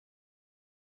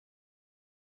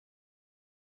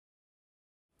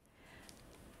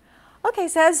Okay,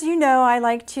 so as you know, I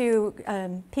like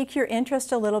to pique your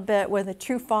interest a little bit with a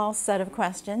true-false set of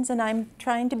questions, and I'm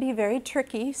trying to be very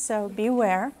tricky, so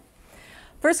beware.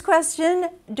 First question,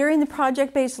 during the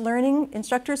project-based learning,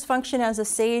 instructors function as a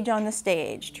sage on the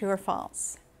stage, true or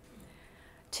false?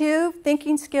 2,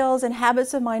 thinking skills and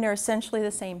habits of mind are essentially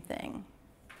the same thing.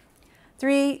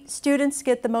 3, students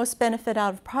get the most benefit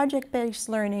out of project-based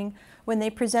learning when they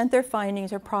present their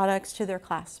findings or products to their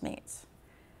classmates.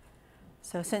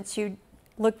 So since you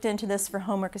looked into this for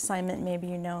homework assignment, maybe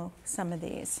you know some of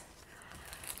these.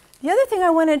 The other thing I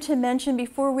wanted to mention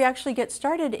before we actually get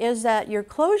started is that your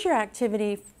closure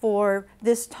activity for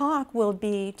this talk will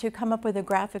be to come up with a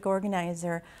graphic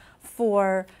organizer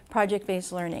for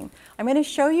project-based learning. I'm going to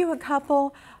show you a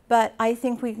couple, but I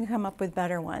think we can come up with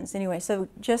better ones. Anyway, so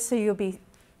just so you'll be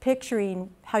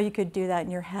picturing how you could do that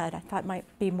in your head, I thought it might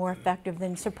be more effective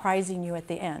than surprising you at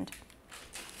the end.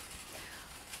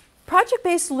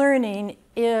 Project-based learning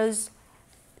is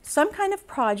some kind of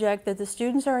project that the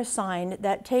students are assigned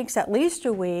that takes at least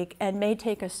a week and may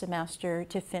take a semester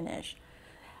to finish.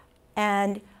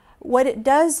 And what it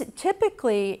does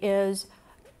typically is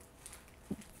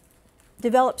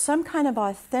develop some kind of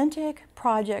authentic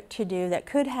project to do that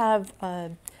could have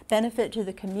a benefit to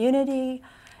the community,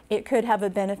 it could have a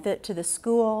benefit to the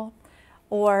school,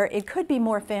 or it could be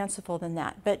more fanciful than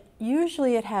that, but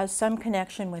usually it has some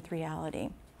connection with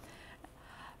reality.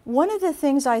 One of the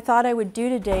things I thought I would do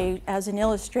today as an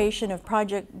illustration of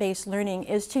project-based learning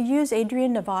is to use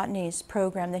Adrian Novotny's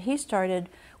program that he started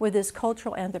with his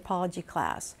cultural anthropology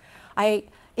class. I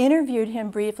interviewed him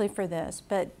briefly for this,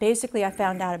 but basically I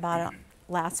found out about it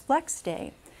last Flex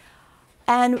Day.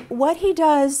 And what he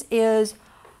does is,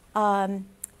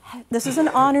 this is an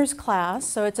honors class,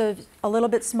 so it's a little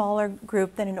bit smaller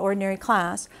group than an ordinary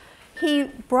class. He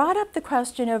brought up the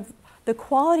question of the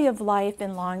quality of life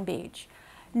in Long Beach.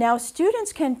 Now,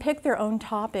 students can pick their own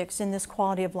topics in this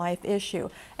quality of life issue.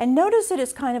 And notice that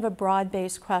it's kind of a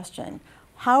broad-based question.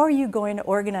 How are you going to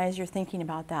organize your thinking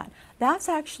about that? That's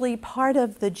actually part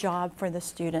of the job for the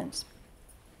students.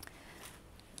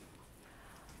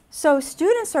 So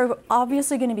students are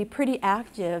obviously going to be pretty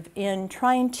active in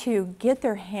trying to get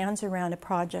their hands around a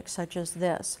project such as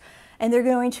this. And they're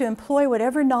going to employ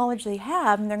whatever knowledge they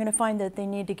have, and they're going to find that they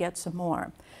need to get some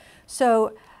more.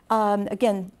 So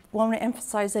again, I want to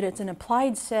emphasize that it's an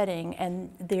applied setting and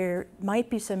there might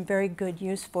be some very good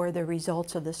use for the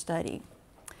results of the study.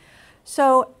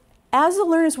 So as the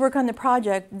learners work on the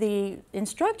project, the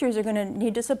instructors are going to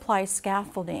need to supply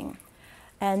scaffolding.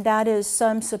 And that is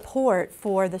some support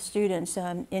for the students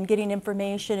in getting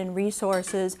information and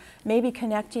resources, maybe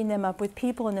connecting them up with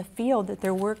people in the field that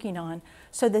they're working on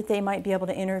so that they might be able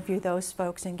to interview those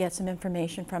folks and get some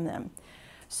information from them.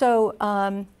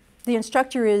 So the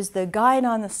instructor is the guide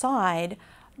on the side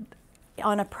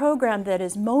on a program that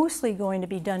is mostly going to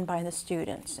be done by the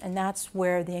students, and that's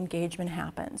where the engagement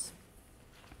happens.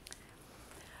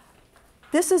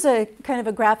 This is a kind of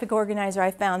a graphic organizer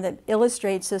I found that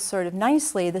illustrates this sort of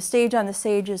nicely. The stage on the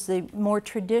stage is the more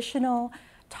traditional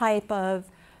type of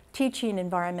teaching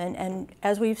environment, and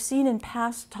as we've seen in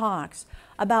past talks,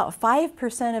 about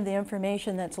 5% of the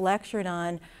information that's lectured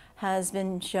on has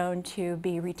been shown to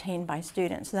be retained by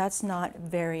students. So that's not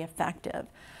very effective.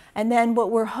 And then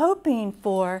what we're hoping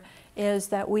for is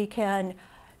that we can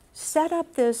set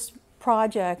up this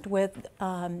project with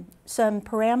some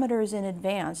parameters in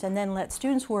advance and then let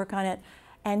students work on it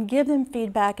and give them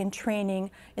feedback and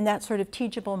training in that sort of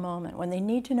teachable moment. When they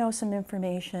need to know some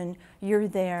information, you're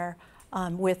there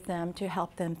with them to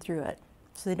help them through it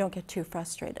so they don't get too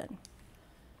frustrated.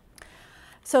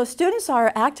 So students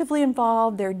are actively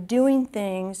involved, they're doing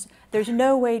things. There's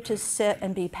no way to sit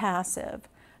and be passive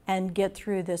and get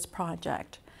through this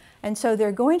project. And so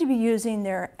they're going to be using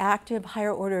their active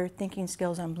higher order thinking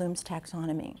skills on Bloom's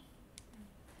taxonomy.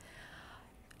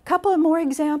 A couple of more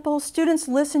examples. Students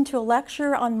listen to a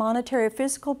lecture on monetary or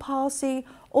fiscal policy,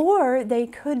 or they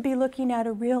could be looking at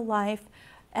a real life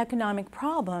economic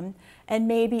problem and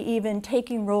maybe even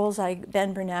taking roles like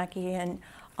Ben Bernanke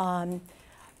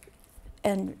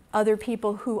and other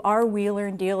people who are wheeler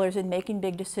and dealers and making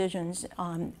big decisions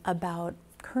about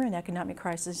current economic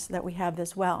crisis that we have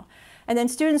as well. And then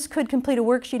students could complete a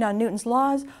worksheet on Newton's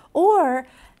laws, or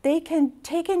they can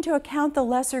take into account the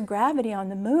lesser gravity on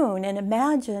the moon and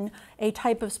imagine a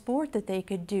type of sport that they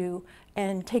could do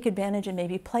and take advantage and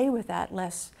maybe play with that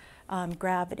less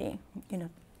gravity,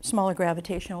 smaller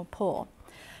gravitational pull.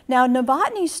 Now,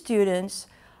 Novotny students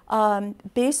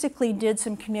basically did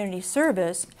some community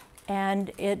service,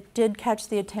 and it did catch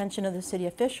the attention of the city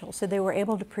officials, so they were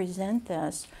able to present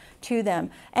this to them.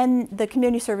 And the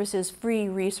community service is free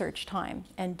research time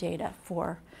and data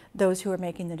for those who are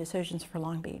making the decisions for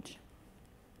Long Beach.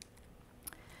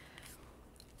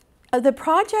 The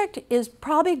project is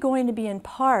probably going to be in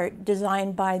part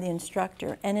designed by the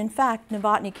instructor, and in fact,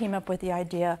 Novotny came up with the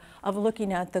idea of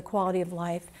looking at the quality of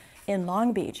life in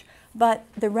Long Beach, but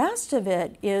the rest of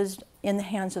it is in the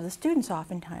hands of the students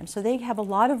oftentimes, so they have a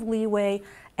lot of leeway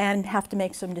and have to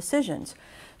make some decisions.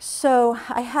 So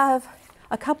I have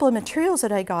a couple of materials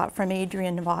that I got from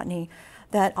Adrienne Novotny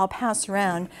that I'll pass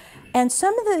around. And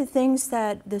some of the things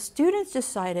that the students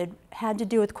decided had to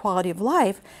do with quality of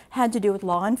life had to do with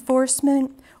law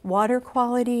enforcement, water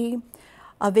quality,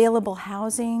 available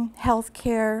housing, health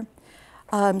care,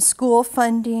 school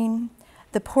funding,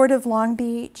 the Port of Long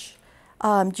Beach,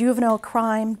 juvenile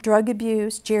crime, drug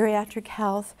abuse, geriatric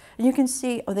health. And you can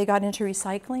see, oh, they got into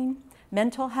recycling,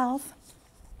 mental health.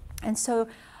 And so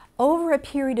over a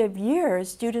period of years,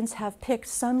 students have picked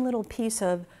some little piece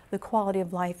of the quality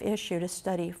of life issue to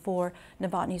study for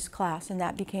Novotny's class, and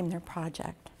that became their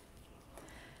project.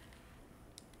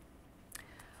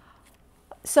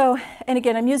 So, and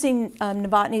again, I'm using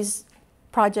Novotny's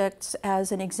projects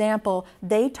as an example.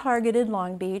 They targeted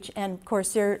Long Beach, and of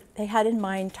course they had in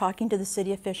mind talking to the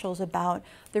city officials about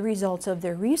the results of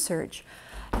their research.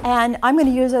 And I'm going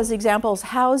to use as examples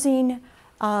housing,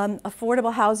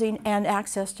 affordable housing, and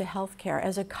access to health care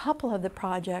as a couple of the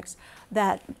projects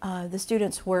that the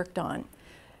students worked on.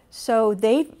 So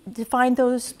they defined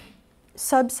those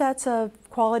subsets of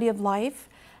quality of life,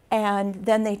 and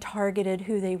then they targeted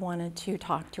who they wanted to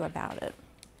talk to about it.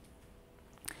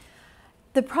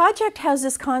 The project has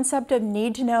this concept of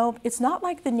need to know. It's not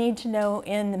like the need to know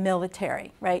in the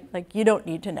military, right? Like you don't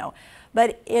need to know.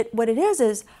 But what it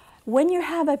is when you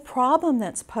have a problem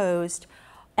that's posed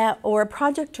or a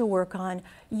project to work on,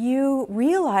 you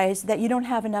realize that you don't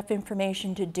have enough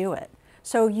information to do it.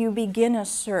 So you begin a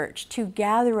search to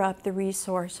gather up the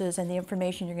resources and the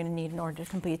information you're going to need in order to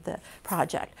complete the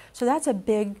project. So that's a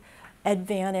big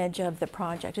advantage of the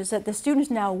project, is that the students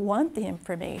now want the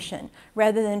information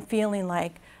rather than feeling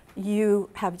like you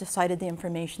have decided the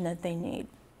information that they need.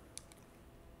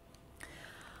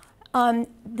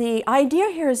 The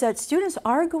idea here is that students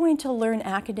are going to learn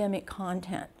academic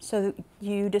content, so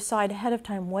you decide ahead of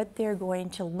time what they're going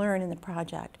to learn in the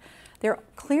project. They're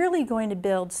clearly going to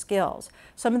build skills.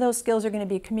 Some of those skills are going to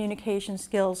be communication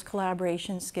skills,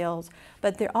 collaboration skills,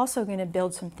 but they're also going to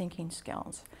build some thinking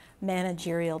skills,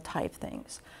 managerial type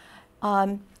things.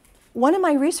 One of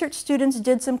my research students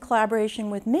did some collaboration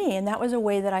with me, and that was a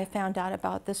way that I found out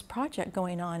about this project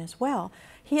going on as well.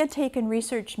 He had taken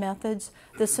research methods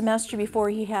the semester before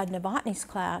he had Novotny's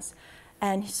class,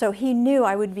 and so he knew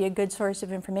I would be a good source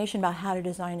of information about how to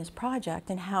design his project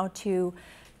and how to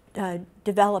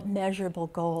develop measurable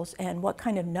goals and what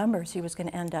kind of numbers he was going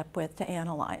to end up with to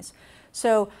analyze.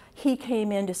 So he came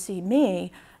in to see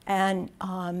me, and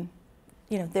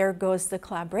you know, there goes the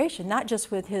collaboration, not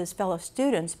just with his fellow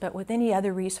students, but with any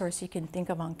other resource he can think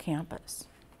of on campus.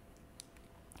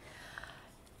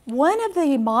 One of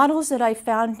the models that I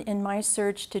found in my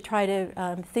search to try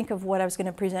to think of what I was going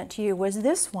to present to you was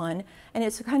this one, and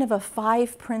it's kind of a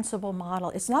 5-principle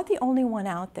model. It's not the only one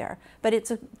out there, but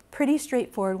it's a pretty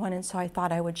straightforward one, and so I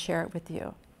thought I would share it with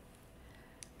you.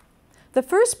 The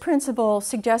first principle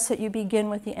suggests that you begin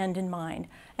with the end in mind,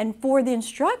 and for the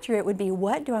instructor it would be,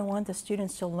 what do I want the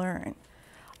students to learn?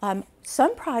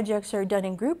 Some projects are done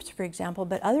in groups, for example,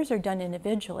 but others are done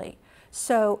individually.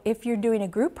 So if you're doing a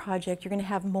group project, you're going to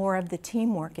have more of the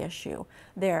teamwork issue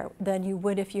there than you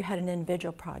would if you had an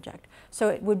individual project. So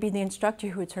it would be the instructor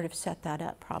who would sort of set that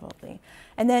up probably.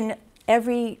 And then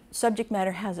every subject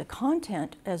matter has a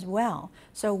content as well.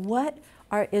 So what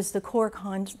is the core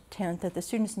content that the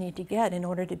students need to get in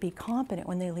order to be competent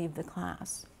when they leave the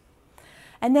class?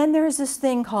 And then there's this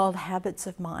thing called habits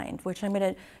of mind, which I'm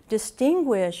going to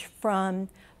distinguish from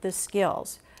the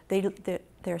skills.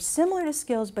 They're similar to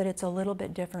skills, but it's a little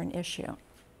bit different issue.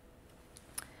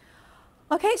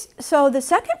 Okay, so the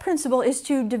second principle is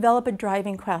to develop a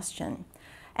driving question.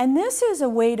 And this is a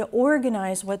way to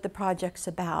organize what the project's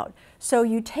about. So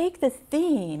you take the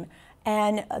theme,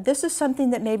 and this is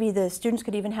something that maybe the students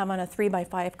could even have on a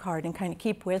 3x5 card and kind of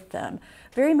keep with them.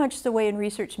 Very much the way in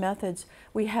research methods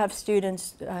we have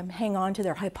students hang on to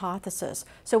their hypothesis.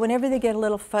 So whenever they get a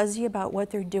little fuzzy about what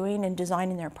they're doing and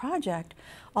designing their project,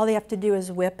 all they have to do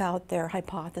is whip out their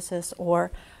hypothesis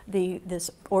or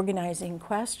this organizing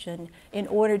question in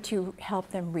order to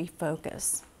help them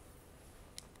refocus.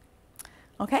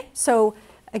 Okay, so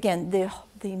again,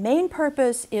 the main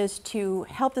purpose is to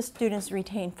help the students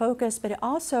retain focus, but it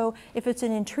also, if it's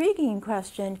an intriguing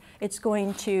question, it's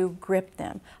going to grip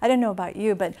them. I don't know about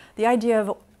you, but the idea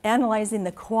of analyzing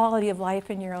the quality of life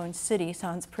in your own city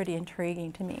sounds pretty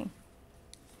intriguing to me.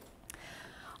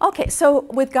 Okay, so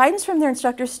with guidance from their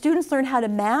instructors, students learn how to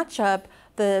match up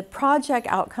the project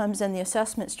outcomes and the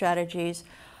assessment strategies.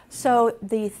 So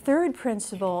the third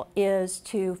principle is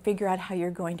to figure out how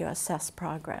you're going to assess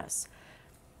progress.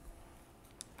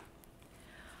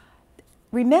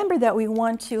 Remember that we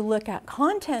want to look at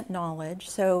content knowledge,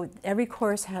 so every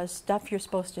course has stuff you're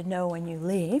supposed to know when you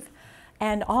leave,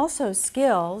 and also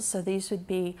skills, so these would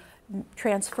be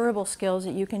transferable skills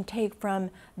that you can take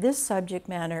from this subject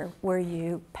matter where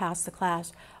you pass the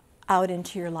class out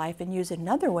into your life and use it in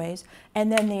other ways,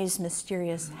 and then these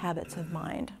mysterious habits of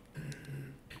mind.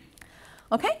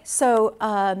 Okay,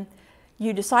 so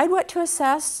you decide what to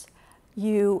assess,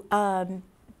 you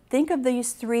think of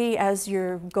these three as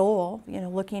your goal, you know,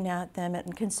 looking at them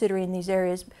and considering these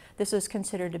areas. This is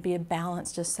considered to be a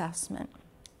balanced assessment.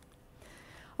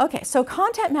 Okay, so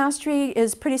content mastery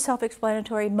is pretty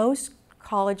self-explanatory. Most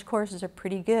college courses are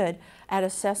pretty good at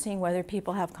assessing whether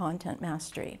people have content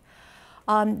mastery.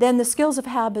 Then the skills of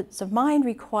habits of mind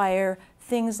require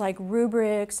things like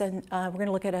rubrics, and we're going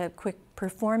to look at a quick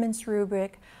performance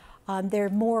rubric. They're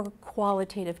more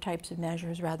qualitative types of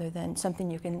measures rather than something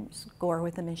you can score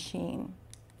with a machine.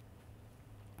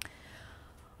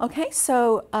 Okay,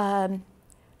 so I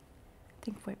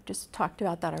think we've just talked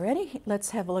about that already. Let's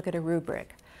have a look at a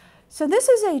rubric. So this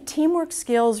is a teamwork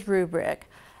skills rubric.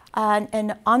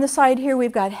 And on the side here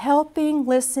we've got helping,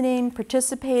 listening,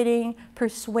 participating,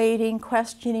 persuading,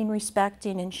 questioning,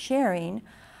 respecting, and sharing.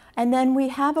 And then we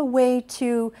have a way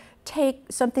to take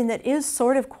something that is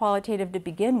sort of qualitative to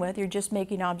begin with. You're just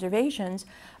making observations,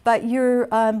 but you're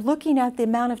looking at the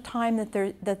amount of time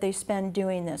that they spend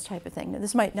doing this type of thing. Now,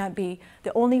 this might not be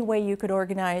the only way you could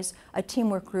organize a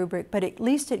teamwork rubric, but at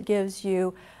least it gives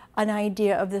you an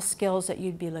idea of the skills that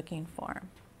you'd be looking for,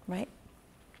 right?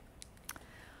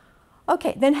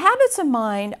 Okay, then habits of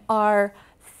mind are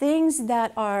things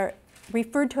that are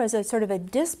referred to as a sort of a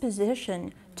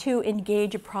disposition to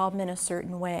engage a problem in a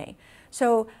certain way.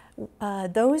 So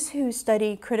those who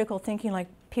study critical thinking, like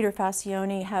Peter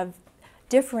Facioni, have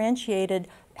differentiated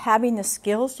having the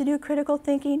skills to do critical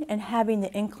thinking and having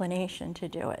the inclination to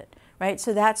do it, right?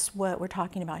 So that's what we're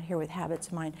talking about here with habits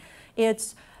of mind.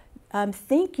 It's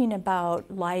thinking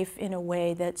about life in a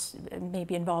way that's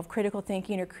maybe involved critical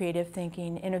thinking or creative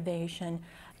thinking, innovation,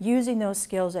 using those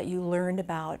skills that you learned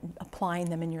about, applying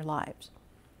them in your lives.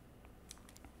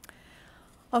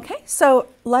 Okay, so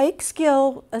like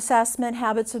skill assessment,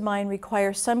 habits of mind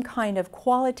require some kind of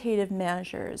qualitative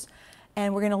measures,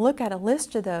 and we're going to look at a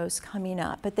list of those coming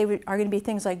up, but they are going to be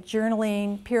things like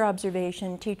journaling, peer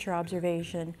observation, teacher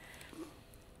observation.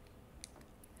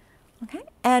 Okay,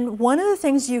 and one of the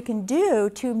things you can do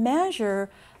to measure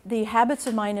the habits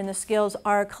of mind and the skills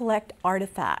are collect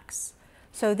artifacts.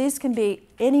 So these can be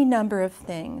any number of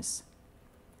things.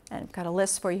 And I've got a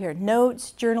list for you here.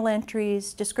 Notes, journal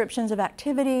entries, descriptions of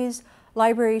activities,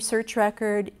 library search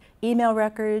record, email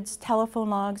records, telephone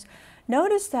logs.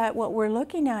 Notice that what we're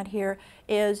looking at here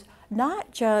is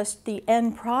not just the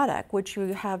end product, which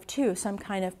you have too, some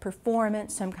kind of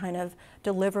performance, some kind of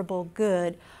deliverable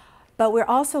good, but we're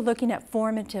also looking at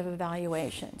formative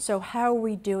evaluation. So how are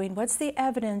we doing? What's the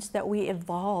evidence that we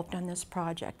evolved on this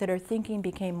project, that our thinking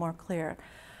became more clear?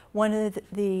 One of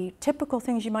the typical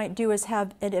things you might do is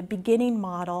have a beginning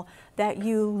model that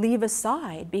you leave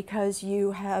aside because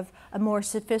you have a more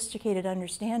sophisticated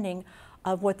understanding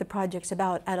of what the project's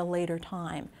about at a later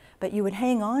time. But you would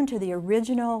hang on to the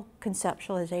original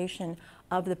conceptualization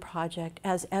of the project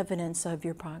as evidence of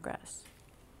your progress.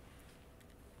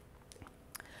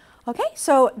 Okay,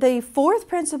 so the fourth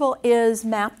principle is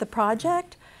map the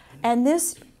project, and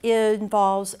this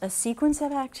involves a sequence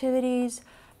of activities,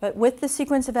 but with the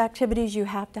sequence of activities you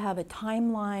have to have a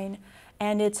timeline,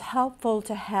 and it's helpful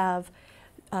to have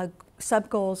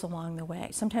sub-goals along the way,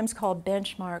 sometimes called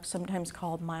benchmarks, sometimes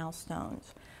called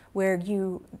milestones, where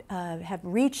you have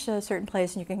reached a certain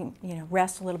place and you can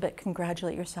rest a little bit,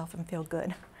 congratulate yourself, and feel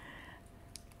good.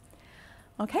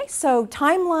 Okay, so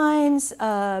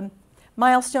timelines,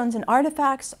 milestones, and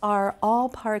artifacts are all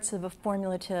parts of a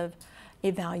formulative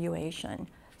evaluation,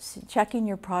 checking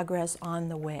your progress on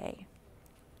the way.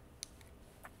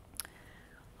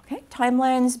 Okay,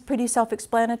 timelines, pretty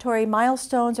self-explanatory.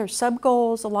 Milestones are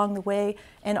sub-goals along the way,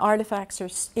 and artifacts are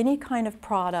any kind of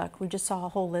product, we just saw a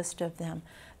whole list of them,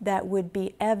 that would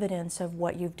be evidence of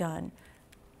what you've done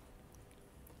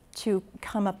to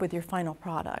come up with your final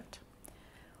product.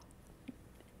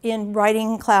 In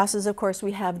writing classes, of course,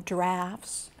 we have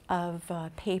drafts of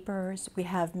papers. We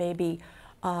have maybe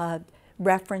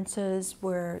references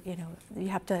where, you know, you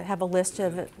have to have a list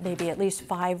of maybe at least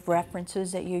 5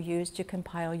 references that you use to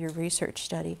compile your research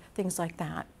study, things like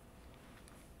that.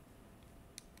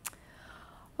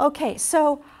 Okay,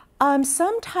 so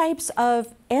some types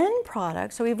of end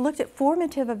products. So we've looked at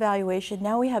formative evaluation.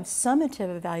 Now we have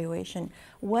summative evaluation.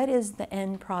 What is the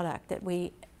end product that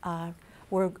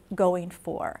we're going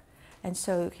for? And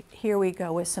so here we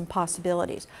go with some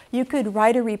possibilities. You could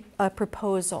write a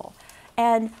proposal.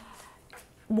 And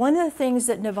one of the things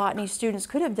that Novotny students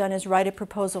could have done is write a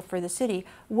proposal for the city.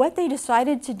 What they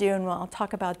decided to do, and I'll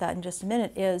talk about that in just a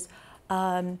minute, is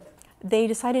they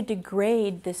decided to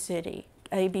grade the city,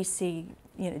 A, B, C,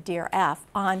 you know, D, or F,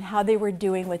 on how they were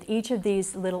doing with each of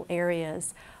these little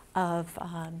areas of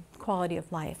quality of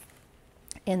life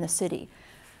in the city.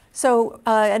 So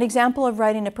an example of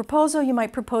writing a proposal, you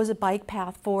might propose a bike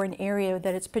path for an area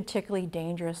that it's particularly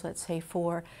dangerous, let's say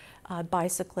for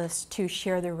bicyclists to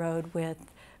share the road with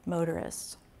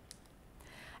motorists.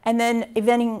 And then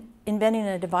inventing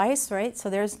a device, right? So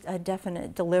there's a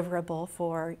definite deliverable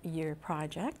for your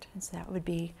project. And so that would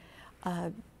be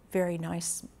a very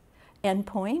nice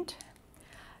endpoint.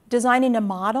 Designing a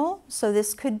model, so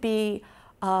this could be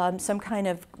some kind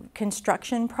of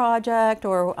construction project,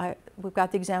 or we've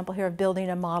got the example here of building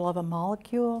a model of a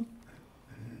molecule.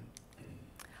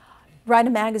 Write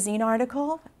a magazine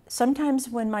article. Sometimes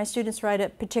when my students write a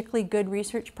particularly good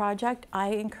research project, I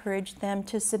encourage them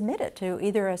to submit it to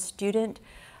either a student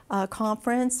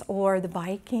conference or the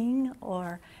Viking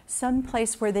or some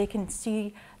place where they can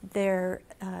see their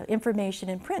information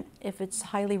in print if it's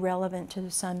highly relevant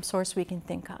to some source we can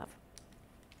think of.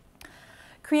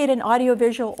 Create an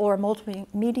audiovisual or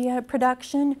multimedia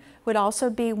production would also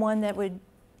be one that would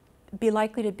be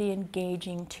likely to be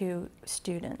engaging to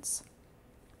students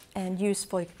and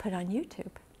useful to put on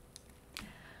YouTube.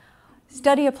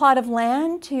 Study a plot of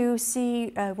land to see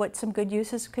what some good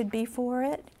uses could be for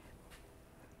it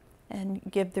and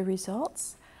give the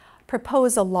results.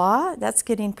 Propose a law. That's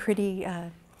getting pretty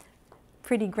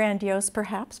grandiose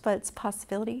perhaps, but it's a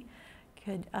possibility.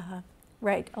 Could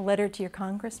write a letter to your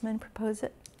congressman, propose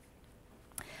it.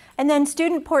 And then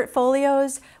student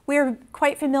portfolios. We're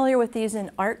quite familiar with these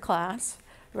in art class,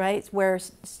 right, where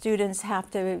students have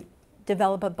to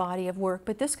develop a body of work,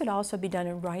 but this could also be done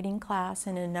in writing class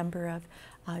and in a number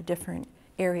of different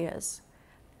areas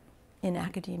in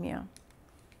academia.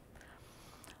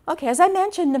 Okay, as I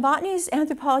mentioned, Novotny's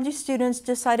anthropology students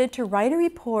decided to write a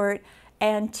report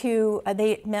and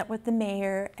they met with the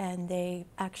mayor and they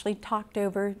actually talked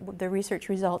over the research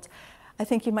results. I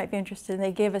think you might be interested.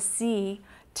 They gave a C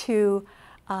to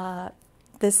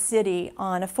the city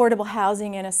on affordable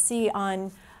housing and a C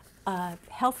on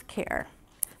health care.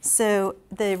 So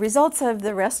the results of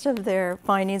the rest of their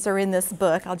findings are in this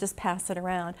book. I'll just pass it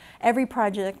around. Every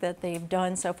project that they've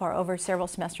done so far over several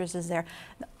semesters is there.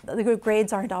 The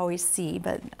grades aren't always C,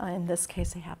 but in this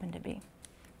case they happen to be.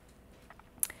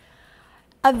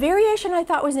 A variation I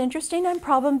thought was interesting on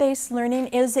problem-based learning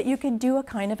is that you could do a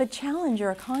kind of a challenge or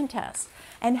a contest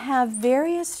and have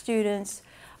various students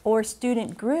or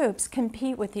student groups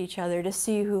compete with each other to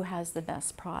see who has the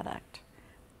best product.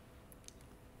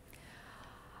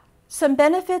 Some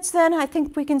benefits then I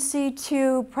think we can see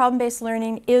to problem-based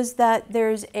learning is that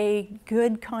there's a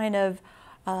good kind of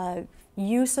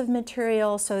use of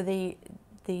material, so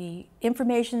the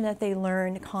information that they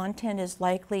learn, content is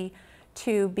likely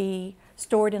to be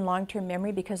stored in long-term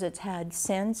memory because it's had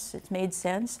sense, it's made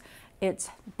sense, it's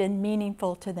been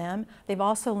meaningful to them. They've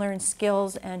also learned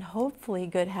skills and hopefully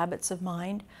good habits of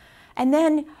mind. And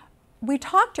then we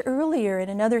talked earlier in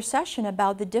another session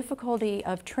about the difficulty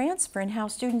of transfer and how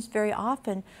students very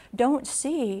often don't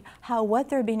see how what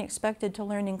they're being expected to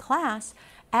learn in class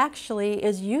actually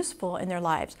is useful in their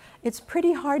lives. It's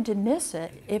pretty hard to miss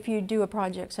it if you do a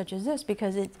project such as this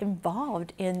because it's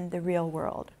involved in the real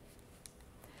world.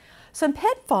 Some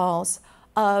pitfalls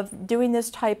of doing this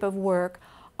type of work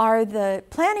are the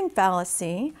planning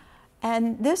fallacy,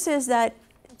 and this is that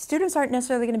students aren't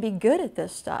necessarily going to be good at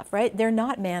this stuff, right? They're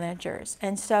not managers.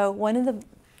 And so one of the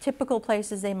typical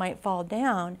places they might fall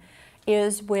down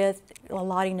is with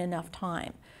allotting enough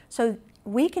time. So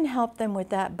we can help them with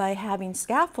that by having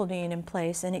scaffolding in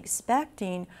place and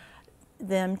expecting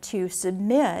them to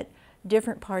submit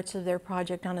different parts of their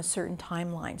project on a certain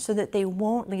timeline so that they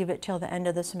won't leave it till the end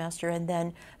of the semester and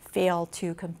then fail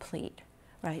to complete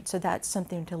right? So that's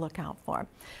something to look out for.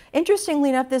 Interestingly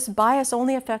enough, this bias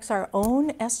only affects our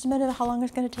own estimate of how long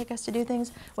it's going to take us to do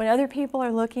things. When other people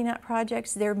are looking at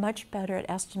projects, they're much better at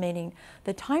estimating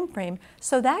the time frame.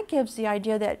 So that gives the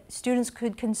idea that students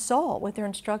could consult with their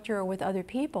instructor or with other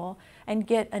people and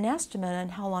get an estimate on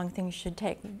how long things should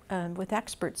take with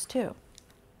experts too.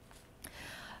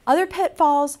 Other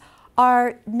pitfalls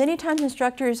are many times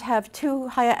instructors have too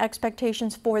high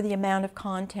expectations for the amount of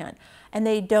content, and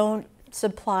they don't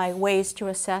supply ways to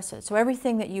assess it. So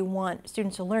everything that you want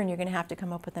students to learn, you're going to have to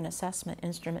come up with an assessment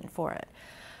instrument for it.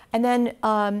 And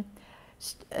then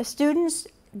students,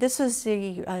 this is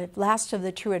the last of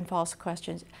the true and false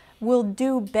questions, will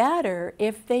do better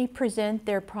if they present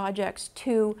their projects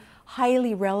to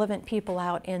highly relevant people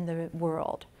out in the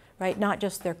world, right? Not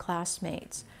just their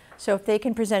classmates. So if they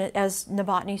can present it, as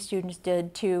Novotny students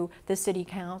did, to the city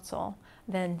council,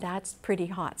 then that's pretty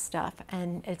hot stuff,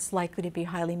 and it's likely to be a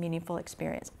highly meaningful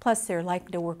experience. Plus, they're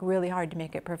likely to work really hard to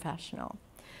make it professional.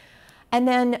 And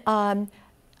then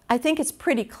I think it's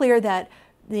pretty clear that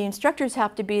the instructors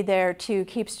have to be there to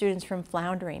keep students from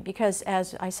floundering, because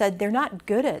as I said, they're not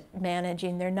good at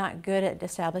managing, they're not good at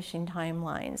establishing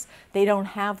timelines. They don't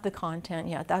have the content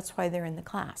yet, that's why they're in the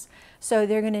class. So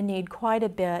they're going to need quite a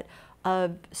bit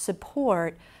of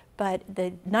support, but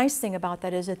the nice thing about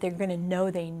that is that they're going to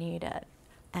know they need it,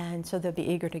 and so they'll be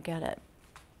eager to get it.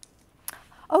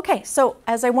 Okay, so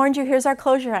as I warned you, here's our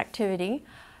closure activity.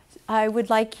 I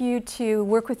would like you to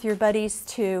work with your buddies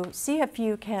to see if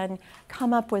you can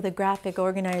come up with a graphic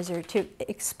organizer to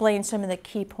explain some of the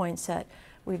key points that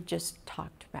we've just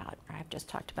talked about, or I've just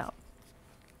talked about.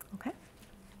 Okay?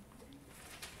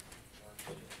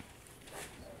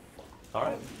 All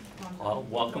right.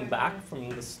 Welcome back from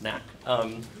the snack.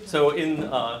 So in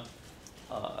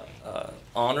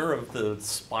honor of the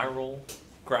spiral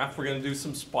graph, we're going to do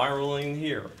some spiraling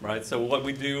here, right? So what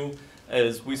we do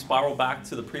is we spiral back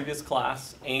to the previous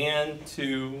class and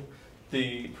to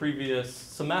the previous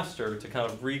semester to kind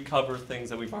of recover things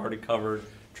that we've already covered,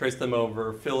 trace them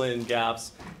over, fill in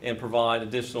gaps, and provide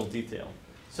additional detail.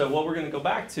 So what we're going to go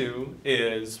back to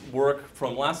is work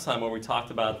from last time where we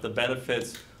talked about the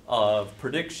benefits of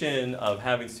prediction, of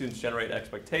having students generate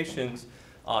expectations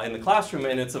in the classroom,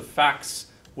 and its effects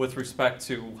with respect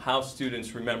to how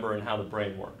students remember and how the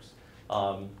brain works.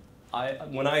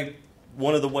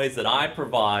 One of the ways that I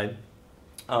provide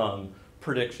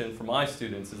prediction for my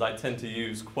students is I tend to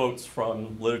use quotes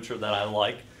from literature that I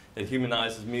like. It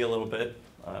humanizes me a little bit.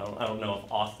 I don't know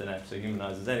if Austin actually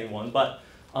humanizes anyone, but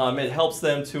it helps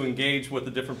them to engage with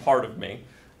a different part of me.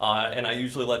 And I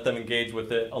usually let them engage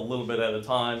with it a little bit at a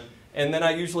time. And then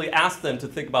I usually ask them to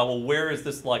think about, well, where is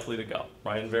this likely to go,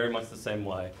 right? In very much the same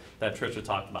way that Patricia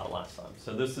talked about last time.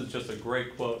 So this is just a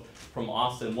great quote from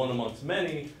Austin, one amongst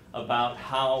many, about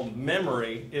how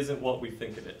memory isn't what we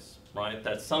think it is, right?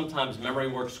 That sometimes memory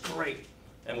works great,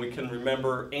 and we can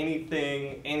remember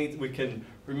anything, we can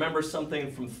remember something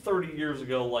from 30 years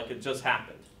ago like it just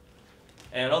happened.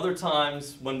 And other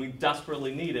times, when we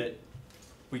desperately need it,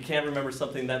 we can't remember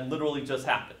something that literally just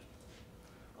happened.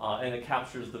 And it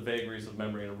captures the vagaries of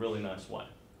memory in a really nice way.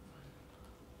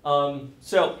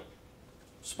 So,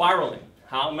 spiraling,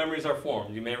 how memories are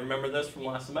formed. You may remember this from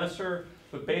last semester,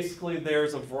 but basically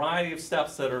there's a variety of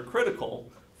steps that are critical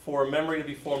for a memory to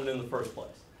be formed in the first place.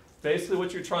 Basically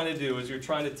what you're trying to do is you're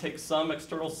trying to take some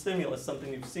external stimulus,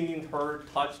 something you've seen,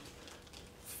 heard, touched,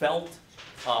 felt,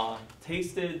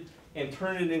 tasted, and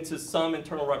turn it into some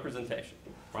internal representation,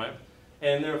 right?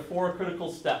 And there are 4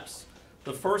 critical steps.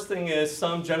 The first thing is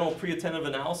some general pre-attentive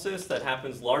analysis that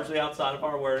happens largely outside of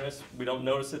our awareness. We don't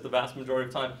notice it the vast majority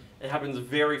of the time. It happens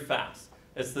very fast.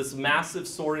 It's this massive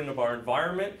sorting of our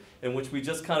environment in which we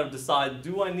just kind of decide,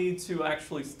 do I need to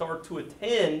actually start to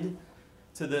attend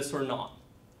to this or not?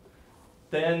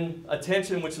 Then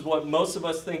attention, which is what most of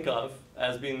us think of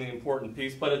as being the important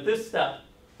piece. But at this step,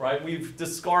 right, we've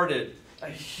discarded a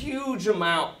huge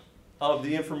amount of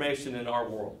the information in our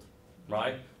world.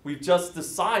 Right? We've just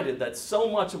decided that so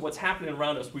much of what's happening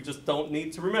around us we just don't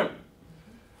need to remember.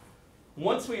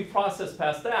 Once we process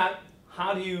past that,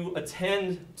 how do you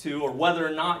attend to, or whether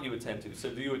or not you attend to? So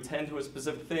do you attend to a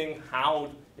specific thing?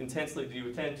 How intensely do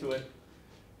you attend to it?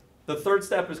 The third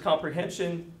step is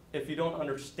comprehension. If you don't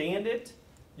understand it,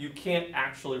 you can't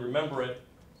actually remember it.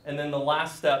 And then the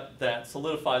last step that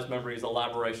solidifies memory is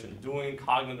elaboration, doing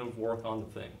cognitive work on the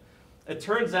thing. It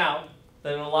turns out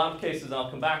that in a lot of cases, and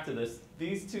I'll come back to this,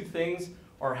 these 2 things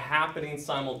are happening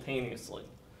simultaneously,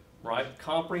 right?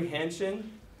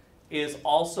 Comprehension is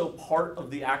also part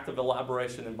of the act of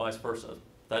elaboration and vice versa.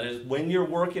 That is, when you're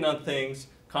working on things,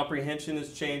 Comprehension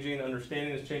is changing,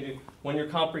 understanding is changing. When you're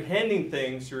comprehending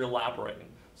things, you're elaborating.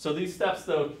 So these steps,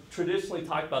 though traditionally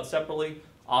talked about separately,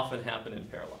 often happen in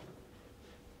parallel.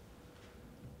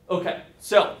 Okay,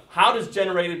 so how does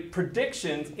generated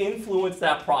predictions influence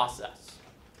that process?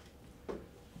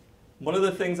 One of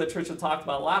the things that Patricia talked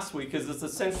about last week is it's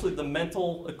essentially the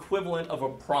mental equivalent of a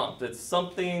prompt. It's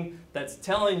something that's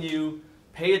telling you,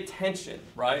 pay attention,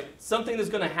 right? Something is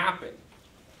going to happen.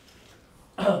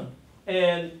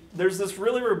 And there's this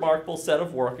really remarkable set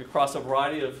of work across a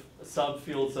variety of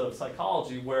subfields of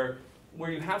psychology where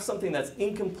you have something that's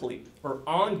incomplete or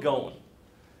ongoing,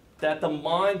 that the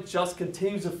mind just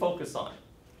continues to focus on,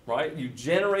 right? You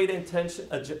generate attention,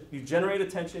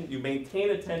 you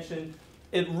maintain attention,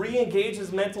 it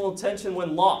re-engages mental attention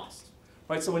when lost,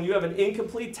 right? So when you have an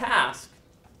incomplete task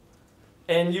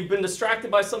and you've been distracted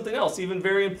by something else, even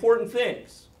very important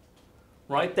things,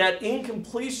 right? That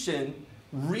incompletion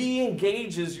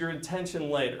re-engages your attention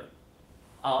later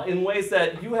in ways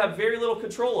that you have very little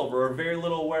control over or very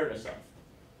little awareness of.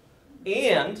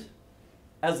 And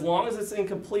as long as it's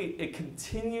incomplete, it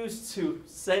continues to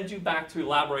send you back to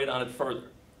elaborate on it further,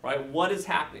 right? What is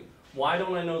happening? Why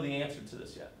don't I know the answer to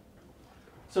this yet?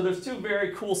 So there's two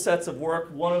very cool sets of work.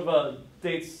 One of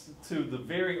dates to the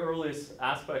very earliest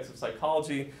aspects of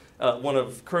psychology. One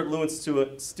of Kurt Lewin's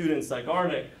students,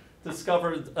 Zygarnik,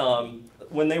 discovered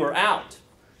when they were out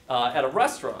at a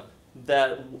restaurant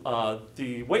that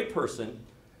the wait person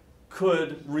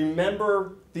could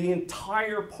remember the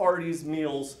entire party's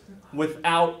meals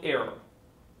without error.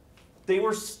 They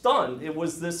were stunned. It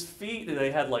was this feat.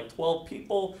 They had like 12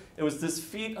 people. It was this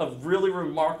feat of really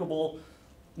remarkable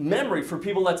memory for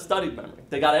people that studied memory.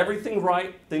 They got everything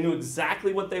right. They knew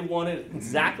exactly what they wanted,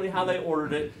 exactly how they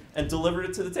ordered it, and delivered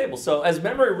it to the table. So as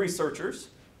memory researchers,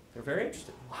 they're very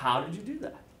interested. How did you do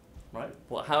that? Right?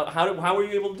 Well, how were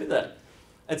you able to do that?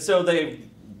 And so they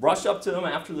rush up to him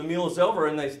after the meal is over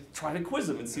and they try to quiz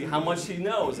him and see how much he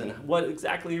knows and what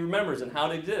exactly he remembers and how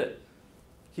they did it.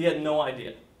 He had no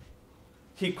idea.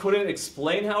 He couldn't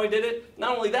explain how he did it.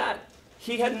 Not only that,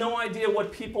 he had no idea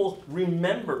what people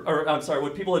remembered, or I'm sorry,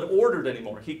 what people had ordered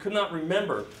anymore. He could not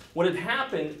remember. What had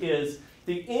happened is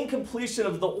the incompletion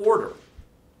of the order,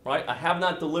 right? I have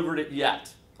not delivered it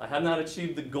yet. I have not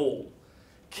achieved the goal.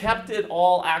 Kept it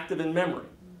all active in memory.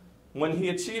 When he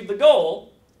achieved the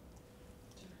goal,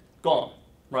 gone,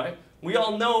 right? We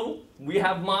all know we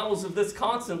have models of this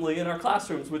constantly in our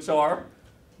classrooms, which are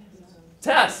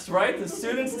tests, right? The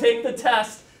students take the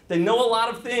test, they know a lot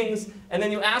of things, and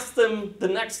then you ask them the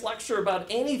next lecture about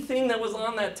anything that was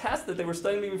on that test that they were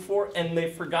studying before, and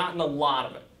they've forgotten a lot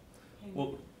of it.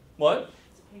 Well, what?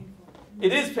 It's painful.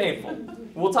 It is painful.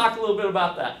 We'll talk a little bit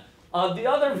about that. The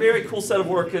other very cool set of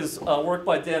work is work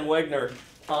by Dan Wegner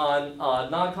on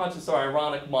non-conscious or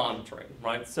ironic monitoring,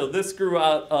 right? So this grew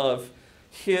out of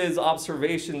his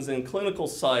observations in clinical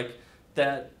psych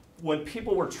that when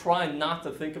people were trying not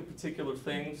to think of particular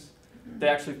things, they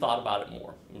actually thought about it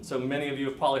more. And so many of you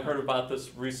have probably heard about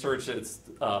this research. It's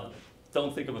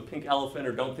don't think of a pink elephant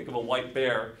or don't think of a white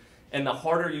bear. And the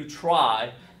harder you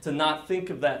try to not think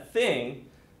of that thing,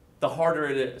 the harder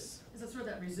it is. Is that sort of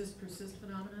that resist-persist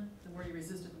phenomenon? The more you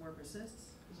resist it, the more it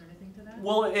persists? Is there anything to that?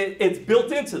 Well, it's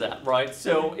built into that, right?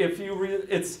 So if you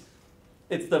it's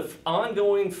the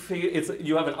ongoing,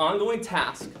 you have an ongoing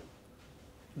task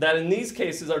that in these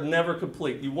cases are never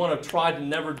complete. You want to try to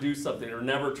never do something or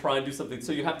never try and do something.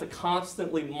 So you have to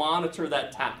constantly monitor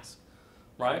that task,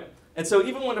 right? And so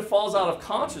even when it falls out of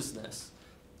consciousness,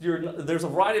 there's a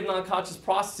variety of non-conscious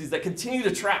processes that continue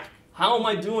to track. How am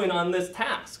I doing on this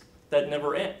task that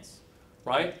never ends,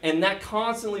 right? And that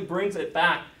constantly brings it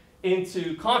back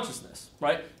into consciousness,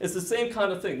 right? It's the same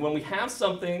kind of thing. When we have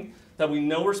something that we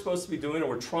know we're supposed to be doing or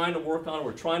we're trying to work on or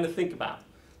we're trying to think about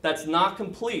that's not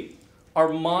complete, our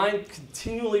mind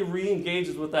continually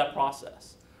re-engages with that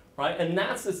process, right? And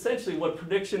that's essentially what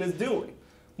prediction is doing.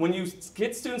 When you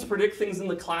get students predict things in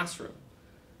the classroom,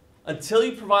 until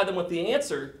you provide them with the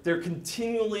answer, they're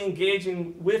continually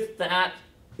engaging with that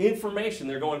information.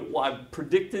 They're going, well, I've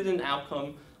predicted an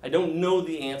outcome. I don't know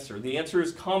the answer. The answer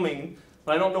is coming,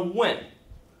 but I don't know when,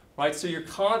 right? So you're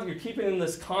keeping in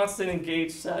this constant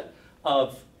engaged set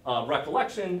of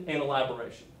recollection and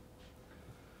elaboration.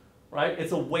 Right?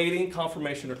 It's awaiting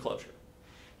confirmation or closure.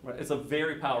 Right? It's a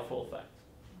very powerful effect.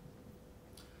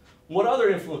 What other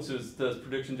influences does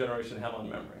prediction generation have on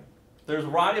memory? There's a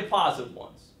variety of positive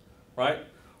ones. Right?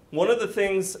 One of the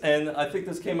things, and I think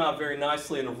this came out very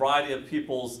nicely in a variety of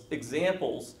people's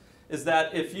examples, is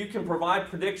that if you can provide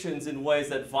predictions in ways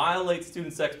that violate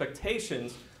students'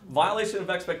 expectations, violation of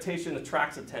expectation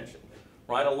attracts attention.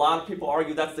 right? A lot of people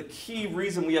argue that's the key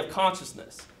reason we have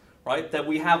consciousness, right? That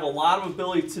we have a lot of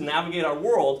ability to navigate our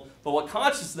world, but what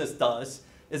consciousness does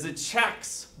is it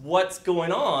checks what's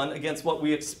going on against what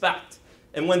we expect.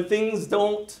 And when things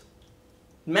don't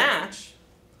match,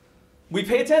 we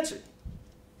pay attention,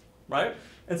 right?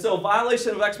 And so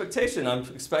violation of expectation, I'm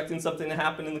expecting something to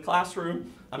happen in the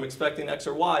classroom, I'm expecting X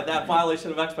or Y, that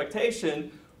violation of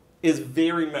expectation is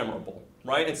very memorable,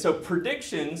 right? And so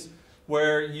predictions,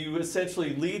 where you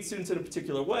essentially lead students in a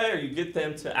particular way, or you get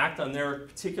them to act on their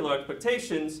particular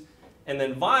expectations and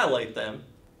then violate them,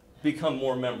 become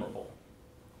more memorable,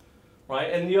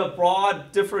 right? And you have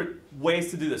broad, different ways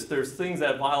to do this. There's things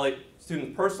that violate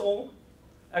students' personal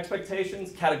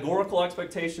expectations, categorical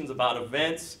expectations about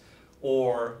events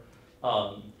or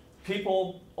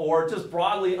people, or just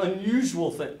broadly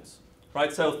unusual things,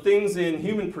 right? So things in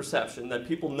human perception that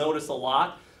people notice a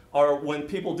lot are when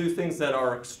people do things that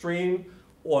are extreme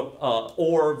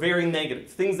or very negative.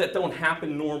 Things that don't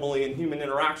happen normally in human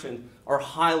interaction are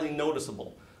highly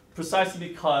noticeable, precisely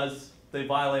because they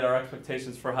violate our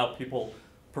expectations for how people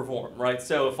perform, right?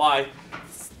 So if I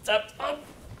step up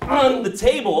on the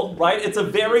table, right, it's a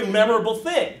very memorable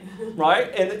thing,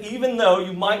 right? And even though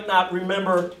you might not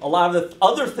remember a lot of the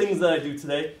other things that I do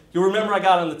today, you'll remember I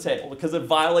got on the table because it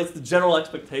violates the general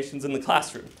expectations in the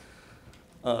classroom.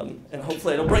 And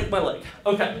hopefully I don't break my leg.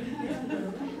 Okay.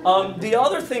 The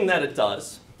other thing that it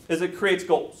does is it creates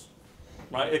goals,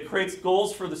 right? It creates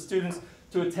goals for the students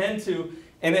to attend to,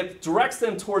 and it directs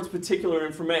them towards particular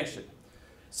information.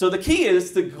 So the key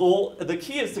is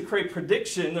to create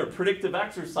prediction or predictive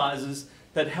exercises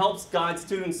that helps guide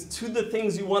students to the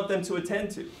things you want them to attend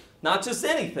to. Not just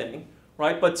anything,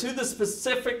 right? But to the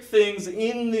specific things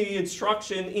in the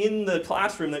instruction in the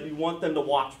classroom that you want them to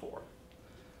watch for.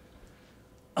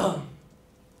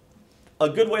 A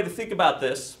good way to think about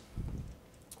this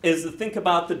is to think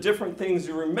about the different things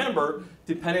you remember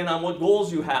depending on what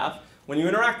goals you have when you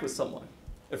interact with someone.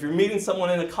 If you're meeting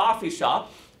someone in a coffee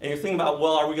shop and you're thinking about,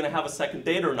 well, are we going to have a second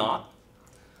date or not?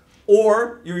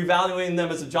 Or you're evaluating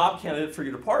them as a job candidate for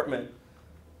your department,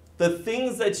 the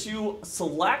things that you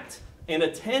select and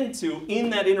attend to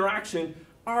in that interaction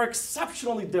are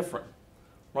exceptionally different,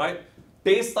 right?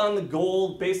 Based on the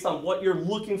goal, based on what you're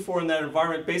looking for in that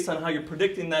environment, based on how you're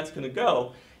predicting that's going to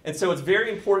go. And so it's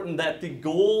very important that the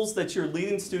goals that you're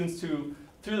leading students to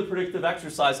through the predictive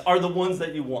exercise are the ones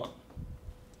that you want.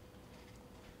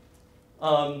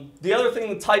 The other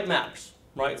thing, the type matters,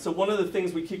 right? So one of the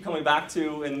things we keep coming back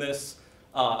to in this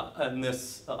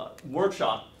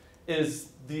workshop is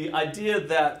the idea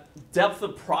that depth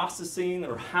of processing,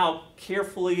 or how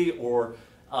carefully, or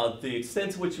the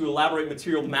extent to which you elaborate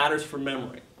material matters for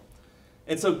memory.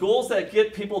 And so goals that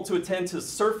get people to attend to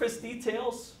surface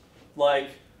details, like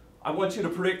I want you to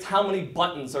predict how many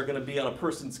buttons are going to be on a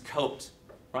person's coat,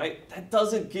 right? That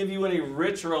doesn't give you any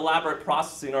rich or elaborate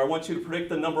processing. Or I want you to predict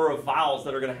the number of vowels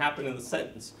that are going to happen in the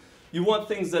sentence. You want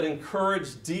things that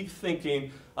encourage deep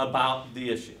thinking about the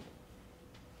issue.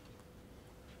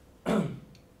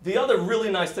 The other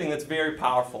really nice thing that's very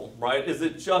powerful, right, is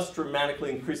it just dramatically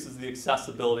increases the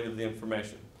accessibility of the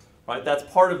information, right? That's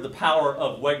part of the power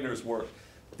of Wegner's work.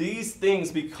 These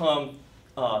things become,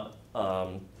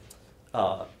 I'm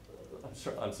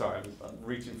sorry, I'm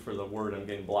reaching for the word, I'm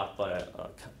getting blocked by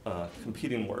a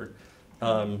competing word.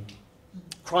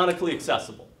 Chronically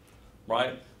accessible,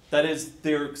 right? That is,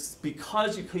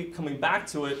 because you keep coming back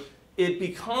to it, it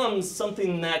becomes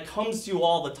something that comes to you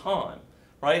all the time.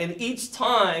 Right? And each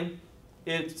time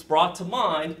it's brought to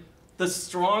mind, the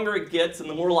stronger it gets and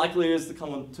the more likely it is to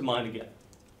come to mind again.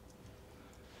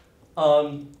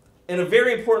 And a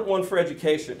very important one for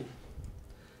education,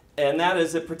 and that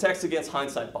is it protects against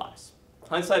hindsight bias.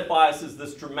 Hindsight bias is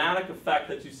this dramatic effect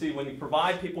that you see when you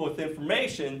provide people with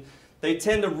information. They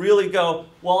tend to really go,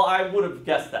 well, I would have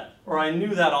guessed that, or I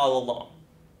knew that all along.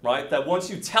 Right? That once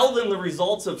you tell them the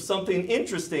results of something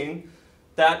interesting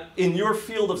that in your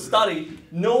field of study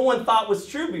no one thought was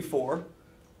true before,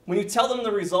 when you tell them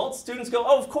the results, students go,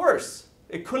 oh, of course,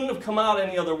 it couldn't have come out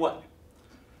any other way.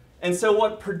 And so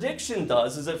what prediction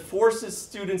does is it forces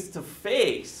students to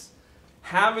face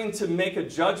having to make a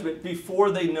judgment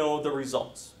before they know the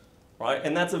results, right?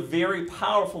 And that's a very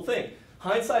powerful thing.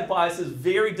 Hindsight bias is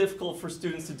very difficult for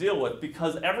students to deal with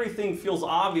because everything feels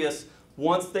obvious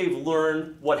once they've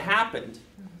learned what happened.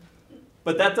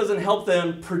 But that doesn't help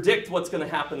them predict what's going to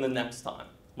happen the next time,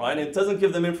 right? And it doesn't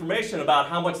give them information about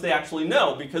how much they actually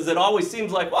know, because it always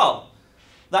seems like, well,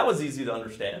 that was easy to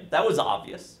understand. That was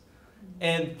obvious.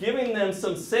 And giving them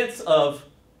some sense of,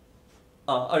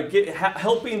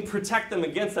 helping protect them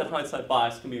against that hindsight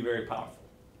bias can be very powerful.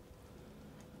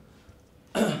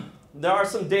 there are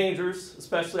some dangers,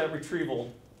 especially at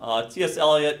retrieval. T.S.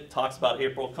 Eliot talks about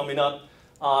April coming up.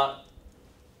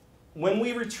 When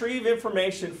we retrieve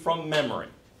information from memory,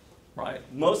 right,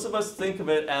 most of us think of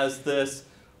it as this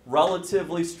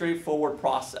relatively straightforward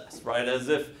process, right, as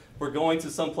if we're going to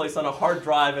someplace on a hard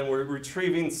drive and we're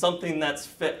retrieving something that's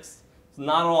fixed. It's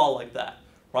not at all like that,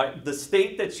 right? The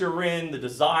state that you're in, the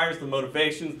desires, the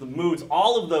motivations, the moods,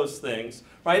 all of those things,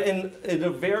 right, in a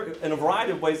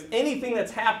variety of ways, anything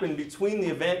that's happened between the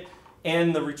event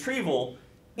and the retrieval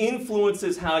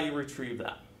influences how you retrieve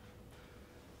that.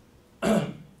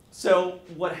 So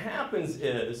what happens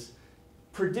is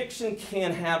prediction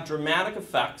can have dramatic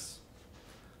effects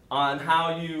on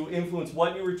how you influence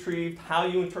what you retrieved, how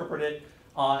you interpret it,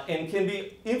 and can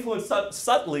be influenced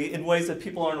subtly in ways that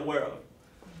people aren't aware of.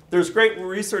 There's great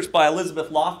research by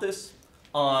Elizabeth Loftus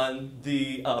on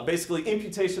the basically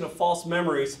imputation of false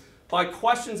memories by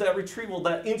questions at retrieval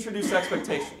that introduce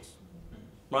expectations,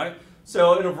 right?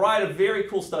 So in a variety of very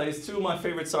cool studies, two of my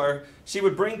favorites are, she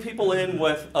would bring people in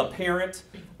with a parent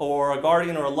or a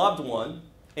guardian or a loved one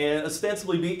and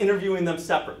ostensibly be interviewing them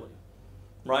separately,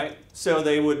 right? So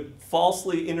they would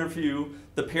falsely interview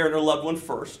the parent or loved one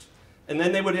first, and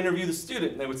then they would interview the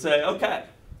student. And they would say, okay,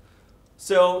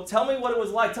 so tell me what it was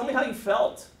like. Tell me how you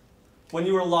felt when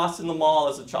you were lost in the mall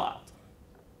as a child,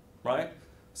 right?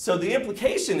 So the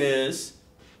implication is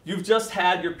you've just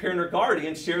had your parent or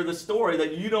guardian share the story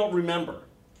that you don't remember,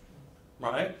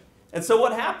 right? And so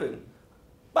what happened?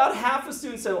 About half the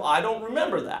students said, well, I don't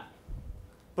remember that.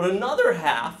 But another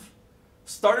half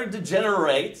started to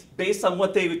generate, based on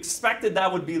what they expected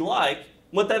that would be like,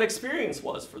 what that experience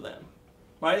was for them,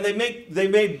 right? And they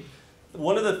made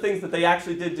one of the things that they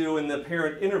actually did do in the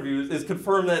parent interviews is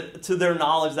confirm that, to their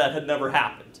knowledge, that had never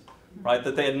happened, right?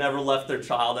 That they had never left their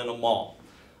child in a mall.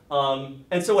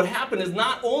 And so what happened is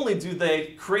not only do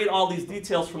they create all these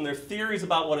details from their theories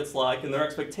about what it's like and their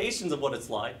expectations of what it's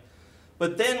like,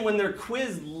 but then when they're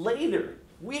quizzed later,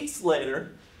 weeks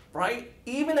later, right,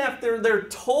 even after they're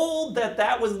told that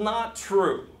that was not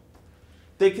true,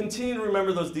 they continue to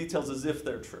remember those details as if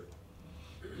they're true,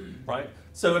 right?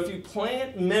 So if you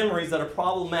plant memories that are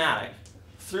problematic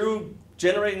through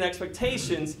generating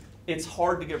expectations, it's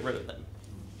hard to get rid of them.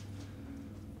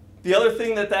 The other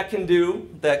thing that can do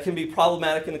that can be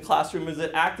problematic in the classroom is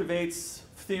it activates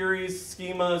theories,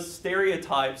 schemas,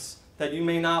 stereotypes that you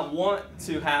may not want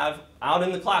to have out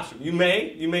in the classroom. You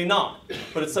may not,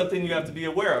 but it's something you have to be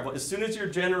aware of. As soon as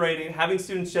you're having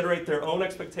students generate their own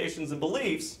expectations and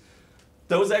beliefs,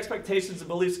 those expectations and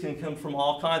beliefs can come from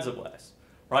all kinds of ways,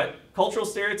 right? Cultural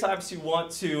stereotypes you want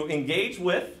to engage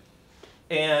with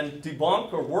and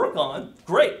debunk or work on,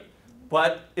 great.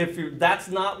 But if that's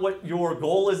not what your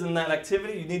goal is in that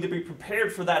activity, you need to be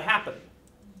prepared for that happening.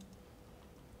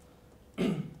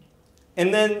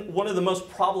 And then one of the most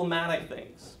problematic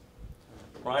things,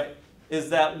 right, is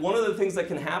that one of the things that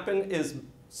can happen is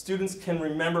students can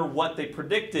remember what they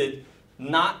predicted,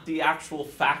 not the actual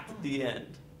fact at the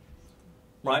end.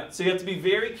 Right? So you have to be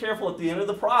very careful at the end of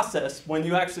the process when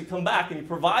you actually come back and you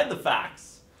provide the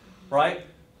facts, right,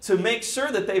 to make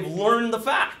sure that they've learned the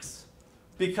facts.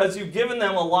 Because you've given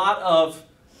them a lot of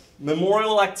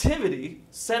memorial activity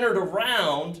centered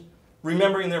around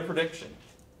remembering their prediction,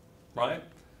 right?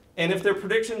 And if their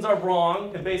predictions are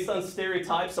wrong and based on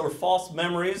stereotypes or false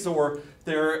memories or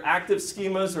their active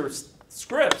schemas or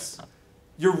scripts,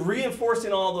 you're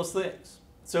reinforcing all those things.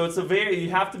 So you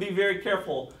have to be very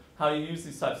careful how you use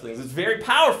these types of things. It's very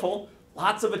powerful,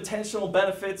 lots of attentional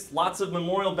benefits, lots of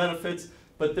memorial benefits,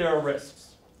 but there are risks.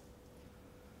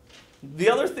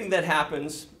 The other thing that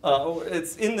happens,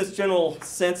 it's in this general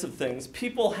sense of things,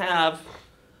 people have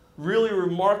really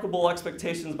remarkable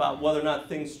expectations about whether or not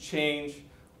things change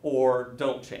or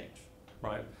don't change,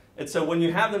 right? And so when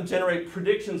you have them generate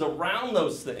predictions around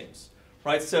those things,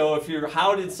 right? So if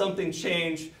how did something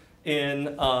change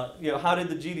in, how did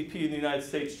the GDP in the United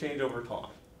States change over time,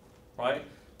 right?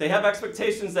 They have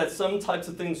expectations that some types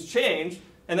of things change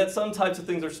and that some types of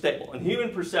things are stable. In human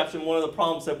perception, one of the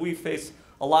problems that we face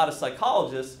a lot of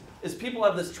psychologists is people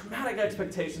have this dramatic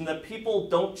expectation that people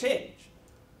don't change,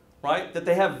 right? That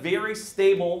they have very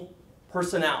stable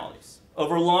personalities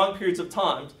over long periods of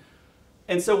time.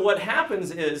 And so what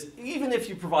happens is, even if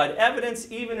you provide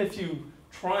evidence, even if you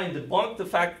try and debunk the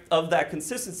fact of that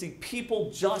consistency,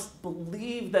 people just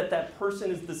believe that that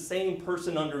person is the same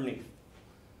person underneath,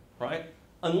 right?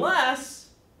 Unless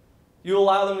you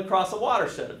allow them to cross a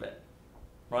watershed a bit,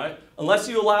 right? Unless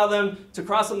you allow them to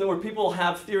cross something where people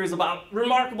have theories about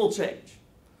remarkable change.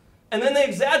 And then they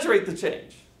exaggerate the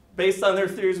change based on their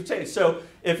theories of change. So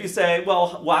if you say,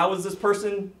 well, how was this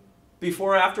person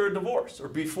before or after a divorce, or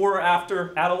before or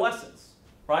after adolescence,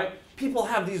 right? People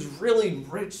have these really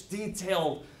rich,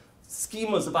 detailed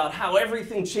schemas about how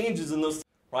everything changes in those,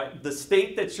 right? The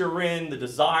state that you're in, the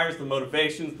desires, the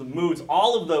motivations, the moods,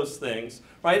 all of those things,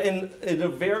 right? In a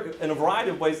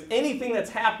variety of ways, anything that's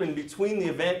happened between the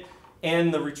event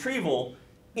and the retrieval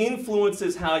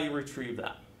influences how you retrieve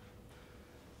that.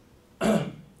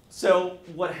 So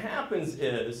what happens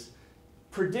is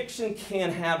prediction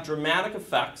can have dramatic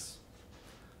effects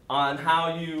on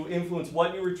how you influence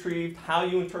what you retrieved, how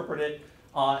you interpret it,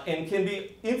 and can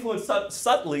be influenced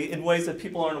subtly in ways that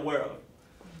people aren't aware of.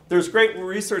 There's great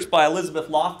research by Elizabeth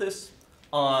Loftus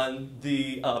on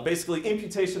the basically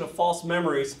imputation of false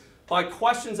memories by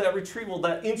questions at retrieval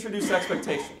that introduce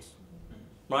expectations,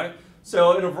 right?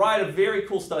 So in a variety of very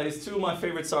cool studies, two of my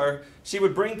favorites are, she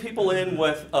would bring people in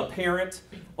with a parent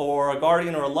or a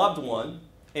guardian or a loved one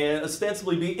and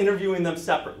ostensibly be interviewing them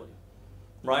separately,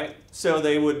 right? So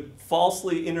they would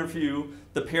falsely interview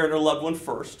the parent or loved one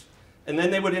first, and then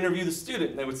they would interview the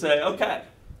student. They would say, okay,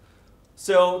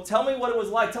 so tell me what it was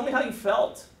like. Tell me how you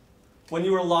felt when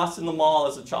you were lost in the mall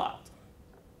as a child,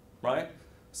 right?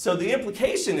 So the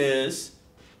implication is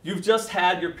you've just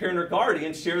had your parent or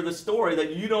guardian share the story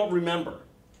that you don't remember,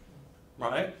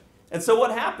 right? And so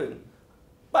what happened?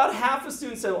 About half of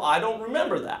students said, well, I don't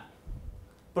remember that.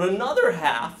 But another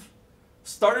half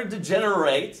started to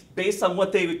generate, based on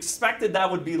what they expected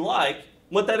that would be like,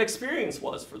 what that experience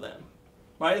was for them,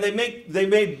 right? And they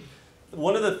made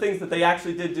one of the things that they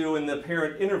actually did do in the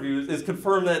parent interviews is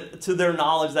confirm that to their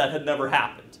knowledge that had never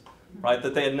happened, right?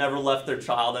 That they had never left their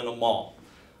child in a mall.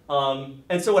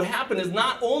 And so what happened is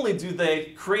not only do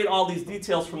they create all these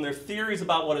details from their theories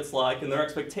about what it's like and their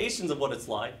expectations of what it's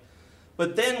like,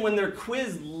 but then when they're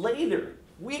quizzed later,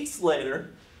 weeks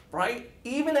later, right,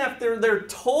 even after they're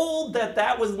told that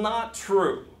that was not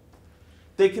true,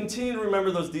 they continue to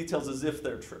remember those details as if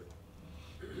they're true,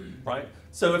 right?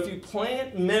 So if you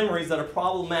plant memories that are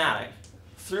problematic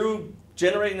through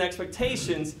generating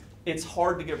expectations, it's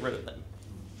hard to get rid of them.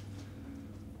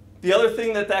 The other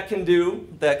thing that can do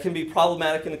that can be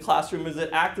problematic in the classroom is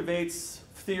it activates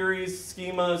theories,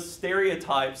 schemas,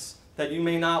 stereotypes that you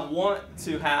may not want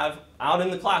to have out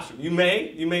in the classroom. You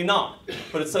may not,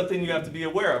 but it's something you have to be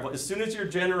aware of. As soon as you're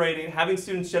having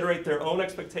students generate their own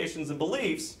expectations and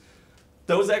beliefs,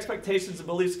 those expectations and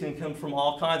beliefs can come from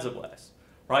all kinds of ways,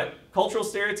 right? Cultural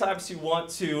stereotypes you want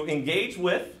to engage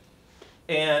with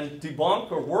and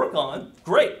debunk or work on,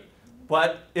 great.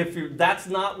 But if that's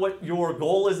not what your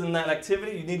goal is in that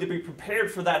activity, you need to be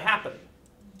prepared for that happening.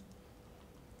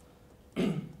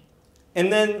 And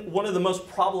then one of the most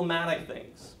problematic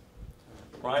things,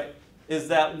 right, is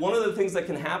that one of the things that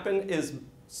can happen is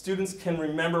students can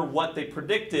remember what they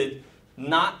predicted,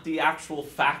 not the actual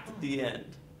fact at the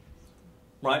end.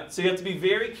 Right? So you have to be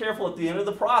very careful at the end of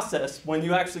the process when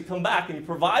you actually come back and you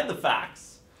provide the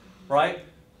facts, right,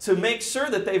 to make sure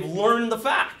that they've learned the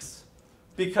facts.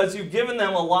 Because you've given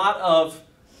them a lot of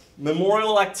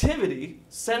memorial activity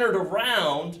centered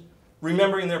around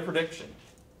remembering their prediction,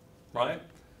 right?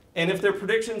 And if their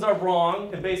predictions are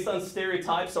wrong and based on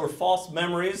stereotypes or false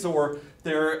memories or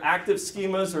their active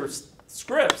schemas or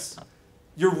scripts,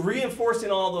 you're reinforcing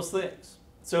all those things.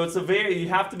 So you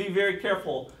have to be very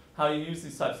careful how you use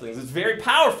these types of things. It's very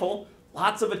powerful,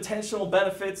 lots of attentional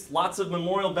benefits, lots of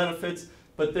memorial benefits,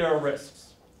 but there are risks.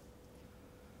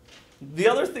 The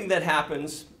other thing that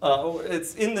happens,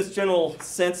 it's in this general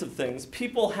sense of things,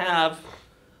 people have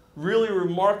really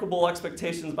remarkable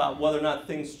expectations about whether or not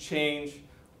things change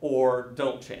or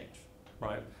don't change,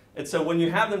 right? And so when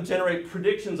you have them generate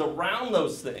predictions around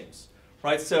those things,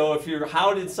 right? So if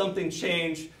how did something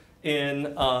change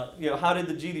in, how did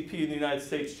the GDP in the United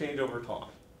States change over time,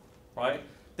 right?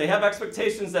 They have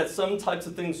expectations that some types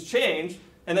of things change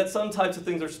and that some types of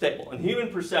things are stable. In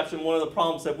human perception, one of the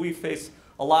problems that we face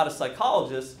a lot of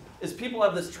psychologists is people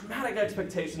have this dramatic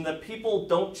expectation that people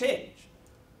don't change,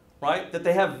 right? That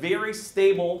they have very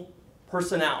stable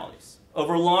personalities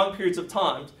over long periods of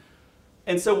time.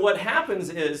 And so what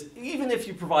happens is, even if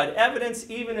you provide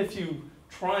evidence, even if you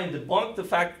try and debunk the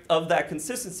fact of that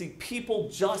consistency, people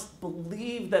just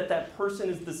believe that that person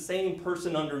is the same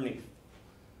person underneath,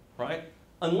 right?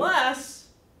 Unless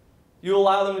you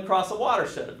allow them to cross a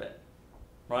watershed a bit.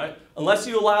 Right? Unless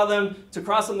you allow them to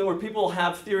cross something where people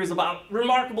have theories about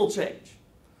remarkable change.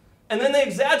 And then they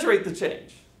exaggerate the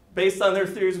change based on their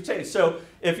theories of change. So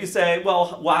if you say,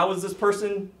 well, how was this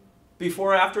person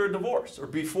before or after a divorce or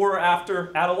before or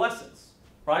after adolescence?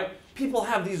 Right? People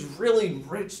have these really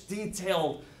rich,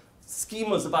 detailed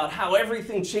schemas about how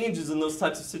everything changes in those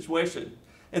types of situations.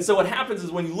 And so what happens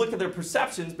is when you look at their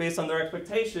perceptions based on their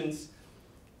expectations,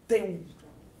 they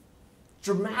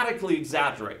dramatically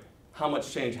exaggerate how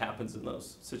much change happens in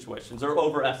those situations, or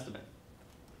overestimate.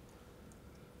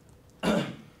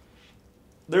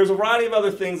 There's a variety of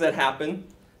other things that happen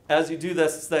as you do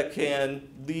this that can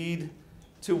lead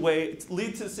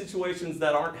to situations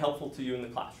that aren't helpful to you in the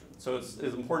classroom. So it's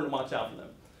important to watch out for them.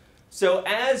 So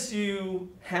as you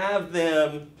have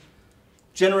them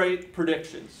generate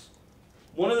predictions,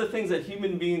 one of the things that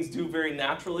human beings do very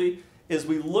naturally is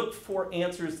we look for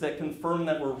answers that confirm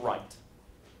that we're right.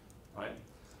 Right?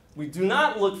 We do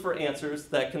not look for answers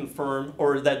that confirm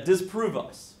or that disprove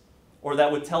us, or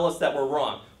that would tell us that we're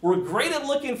wrong. We're great at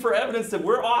looking for evidence that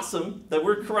we're awesome, that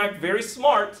we're correct, very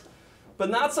smart, but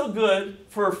not so good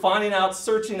for finding out,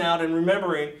 searching out, and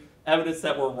remembering evidence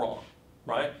that we're wrong,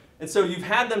 right? And so you've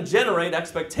had them generate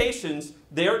expectations.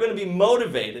 They're going to be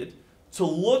motivated to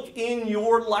look in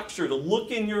your lecture, to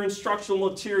look in your instructional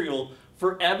material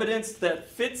for evidence that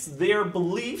fits their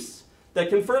beliefs, that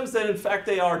confirms that in fact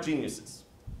they are geniuses,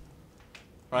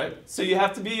 right? So you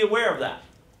have to be aware of that.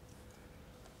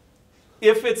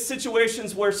 If it's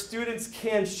situations where students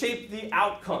can shape the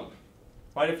outcome,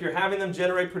 right? If you're having them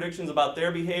generate predictions about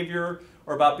their behavior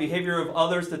or about behavior of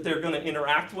others that they're going to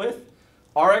interact with,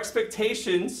 our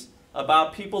expectations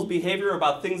about people's behavior,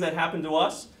 about things that happen to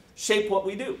us, shape what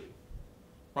we do,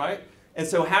 right? And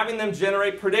so having them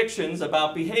generate predictions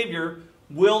about behavior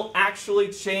will actually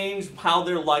change how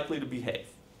they're likely to behave,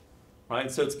 right?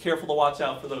 So it's careful to watch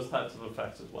out for those types of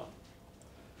effects as well.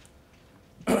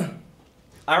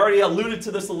 I already alluded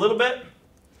to this a little bit.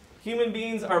 Human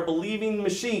beings are believing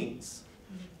machines,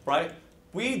 right?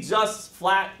 We just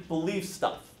flat believe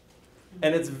stuff.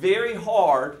 And it's very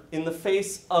hard in the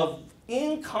face of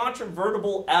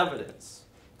incontrovertible evidence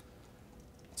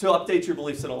to update your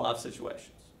beliefs in a lot of situations,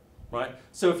 right?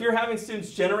 So if you're having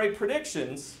students generate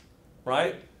predictions,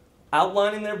 right,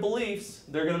 outlining their beliefs,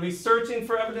 they're going to be searching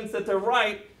for evidence that they're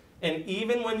right, and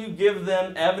even when you give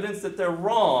them evidence that they're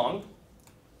wrong,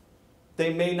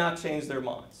 they may not change their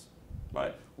minds,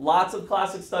 right? Lots of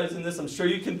classic studies in this. I'm sure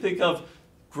you can think of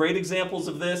great examples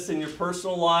of this in your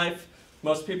personal life.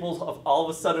 Most people have all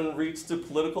of a sudden reach to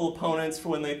political opponents for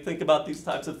when they think about these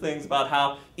types of things, about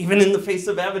how even in the face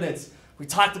of evidence, we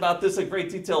talked about this in great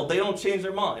detail, they don't change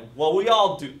their mind. Well, we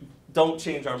all don't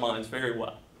change our minds very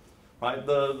well, right?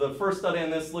 The first study on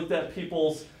this looked at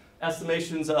people's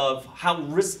estimations of how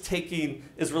risk-taking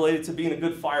is related to being a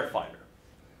good firefighter.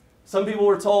 Some people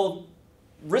were told,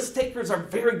 risk takers are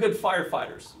very good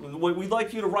firefighters. We'd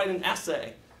like you to write an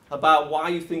essay about why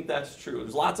you think that's true.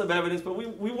 There's lots of evidence, but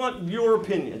we want your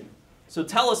opinion. So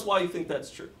tell us why you think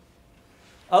that's true.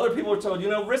 Other people are told, you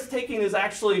know, risk-taking is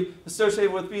actually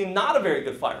associated with being not a very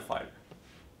good firefighter.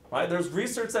 Right? There's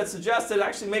research that suggests it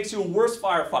actually makes you a worse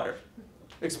firefighter.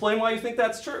 Explain why you think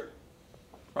that's true.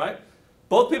 Right?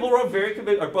 Both people wrote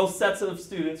both sets of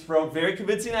students wrote very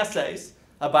convincing essays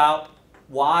about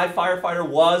why firefighter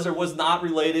was or was not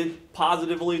related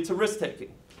positively to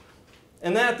risk-taking.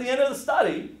 And then at the end of the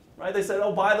study, right, they said,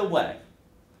 oh, by the way,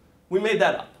 we made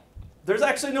that up. There's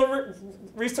actually no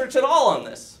research at all on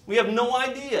this. We have no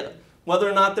idea whether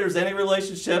or not there's any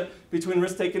relationship between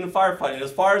risk-taking and firefighting.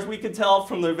 As far as we can tell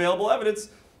from the available evidence,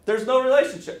 there's no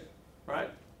relationship, right?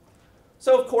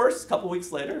 So, of course, a couple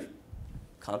weeks later,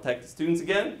 contact the students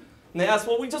again, and they asked,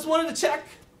 well, we just wanted to check.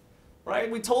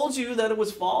 Right? We told you that it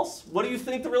was false. What do you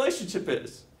think the relationship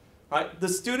is? Right? The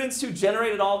students who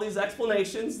generated all these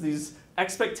explanations, these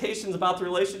expectations about the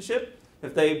relationship,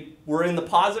 if they were in the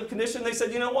positive condition, they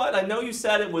said, you know what? I know you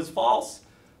said it was false,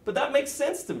 but that makes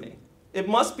sense to me. It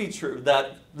must be true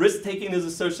that risk-taking is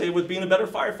associated with being a better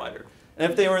firefighter. And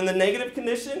if they were in the negative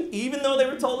condition, even though they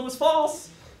were told it was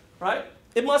false, right?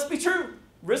 It must be true.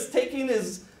 Risk-taking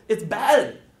it's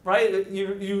bad, right?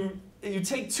 You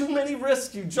take too many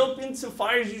risks, you jump into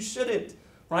fires you shouldn't,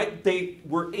 right? They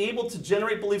were able to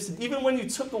generate beliefs, and even when you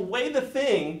took away the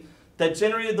thing that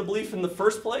generated the belief in the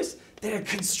first place, they had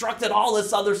constructed all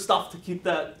this other stuff to keep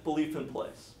that belief in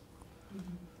place.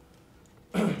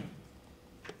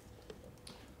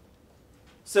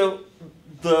 So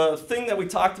the thing that we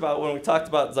talked about when we talked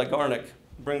about Zeigarnik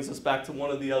brings us back to one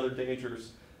of the other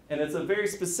dangers, and it's a very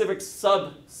specific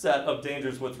subset of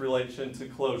dangers with relation to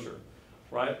closure,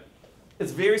 right?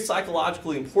 It's very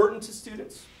psychologically important to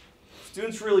students.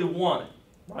 Students really want it,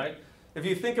 right? If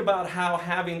you think about how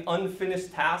having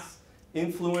unfinished tasks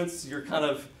influence your kind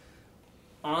of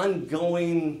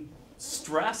ongoing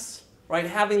stress, right?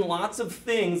 Having lots of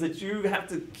things that you have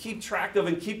to keep track of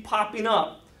and keep popping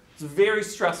up, it's very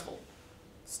stressful.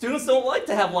 Students don't like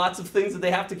to have lots of things that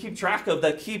they have to keep track of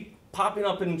that keep popping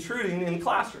up and intruding in the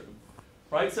classroom,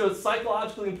 right? So it's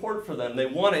psychologically important for them. They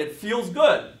want it. It feels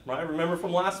good, right? Remember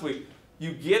from last week,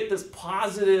 you get this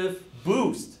positive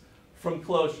boost from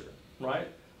closure, right?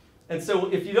 And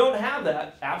so if you don't have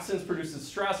that, absence produces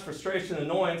stress, frustration,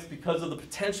 annoyance because of the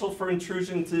potential for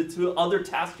intrusion to other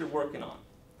tasks you're working on.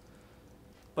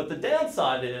 But the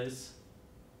downside is,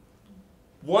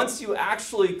 once you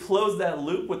actually close that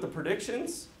loop with the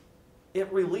predictions,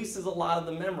 it releases a lot of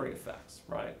the memory effects,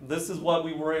 right? This is what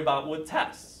we worry about with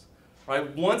tests,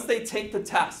 right? Once they take the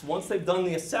test, once they've done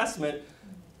the assessment,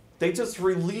 they just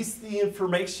release the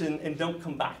information and don't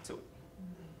come back to it.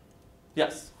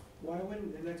 Yes? Why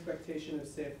wouldn't an expectation of,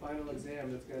 say, a final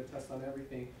exam that's going to test on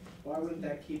everything, why wouldn't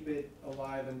that keep it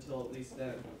alive until at least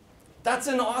then? That's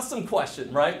an awesome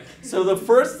question, right? So the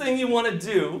first thing you want to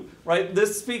do, right,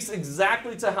 this speaks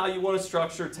exactly to how you want to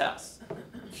structure tests.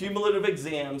 Cumulative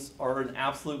exams are an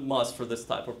absolute must for this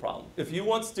type of problem. If you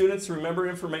want students to remember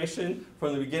information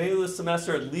from the beginning of the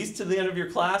semester, at least to the end of your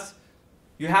class,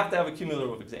 you have to have a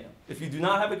cumulative exam. If you do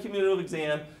not have a cumulative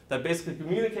exam that basically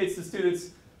communicates to students,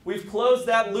 we've closed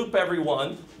that loop,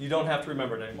 everyone, you don't have to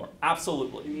remember it anymore.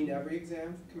 Absolutely. You mean every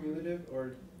exam cumulative,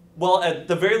 or? Well, at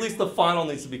the very least, the final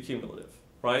needs to be cumulative,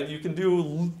 right? You can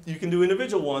do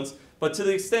individual ones, but to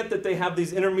the extent that they have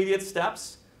these intermediate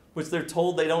steps, which they're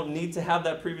told they don't need to have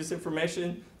that previous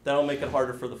information, that'll make it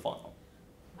harder for the final.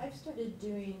 I've started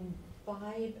doing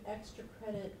 5 extra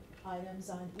credit items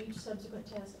on each subsequent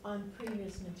test on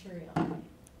previous material.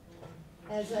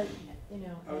 As a,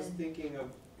 I was thinking of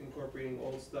incorporating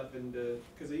old stuff into,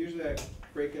 because usually I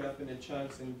break it up into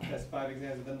chunks and test 5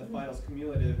 exams, and then the final's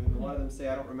cumulative, and a lot of them say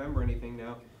I don't remember anything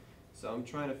now. So I'm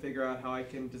trying to figure out how I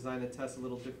can design the test a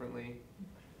little differently,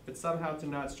 but somehow to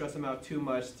not stress them out too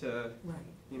much to,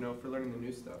 for learning the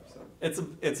new stuff. So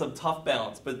it's a tough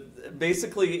balance, but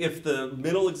basically, if the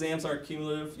middle exams aren't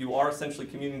cumulative, you are essentially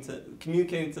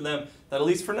communicating to them that at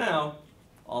least for now,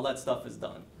 all that stuff is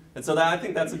done. And so I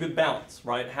think that's a good balance,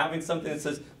 right? Having something that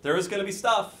says there is going to be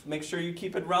stuff, make sure you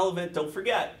keep it relevant, don't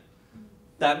forget.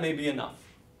 That may be enough.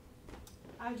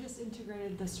 I just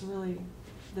integrated this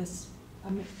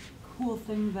cool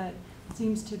thing that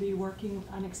seems to be working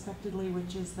unexpectedly,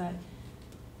 which is that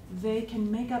they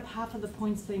can make up half of the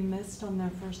points they missed on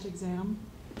their first exam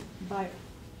by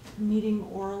meeting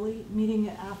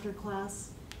it after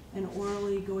class and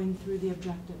orally going through the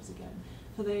objectives again.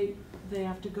 So they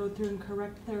have to go through and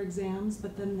correct their exams,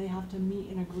 but then they have to meet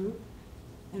in a group,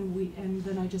 and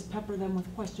then I just pepper them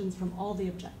with questions from all the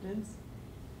objectives.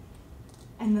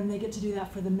 And then they get to do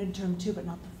that for the midterm too, but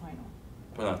not the final.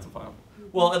 But not the final.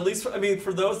 Well, at least,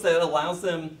 for those that allows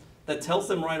them, that tells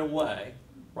them right away,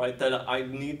 right, that I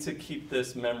need to keep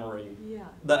this memory,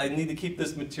 that I need to keep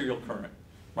this material current,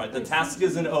 right? The task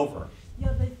isn't over.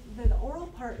 Yeah, the oral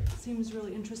part seems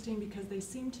really interesting because they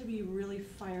seem to be really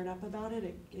fired up about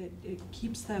it. It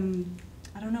keeps them,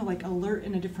 I don't know, like alert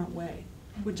in a different way,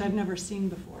 which I've never seen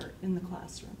before in the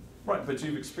classroom. Right, but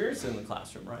you've experienced it in the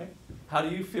classroom, right? How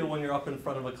do you feel when you're up in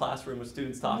front of a classroom with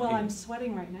students talking? Well, I'm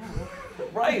sweating right now.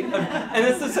 Right, and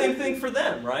it's the same thing for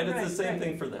them, right? It's the same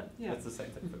thing for them. Yeah. It's the same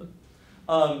thing for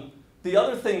them. The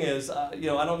other thing is, I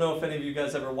don't know if any of you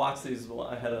guys ever watched these. Well,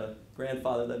 I had a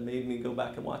grandfather that made me go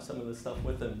back and watch some of this stuff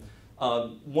with him.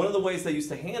 One of the ways they used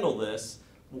to handle this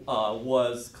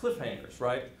was cliffhangers,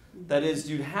 right? That is,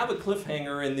 you'd have a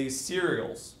cliffhanger in these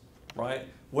serials, right?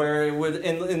 Where it would,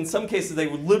 in some cases, they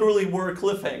would literally were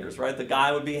cliffhangers, right? The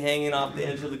guy would be hanging off the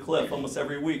edge of the cliff almost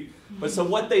every week. But so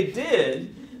what they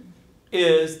did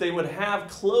is they would have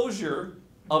closure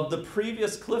of the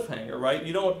previous cliffhanger, right?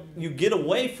 You get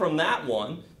away from that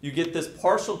one, you get this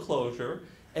partial closure,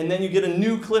 and then you get a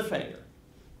new cliffhanger,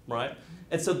 right?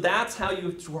 And so that's how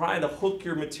you try to hook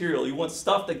your material. You want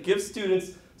stuff that gives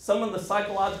students some of the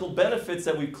psychological benefits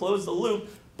that we've closed the loop,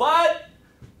 but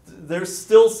there's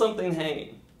still something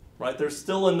hanging, right? There's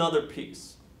still another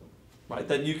piece, right,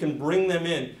 that you can bring them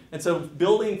in. And so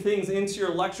building things into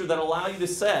your lecture that allow you to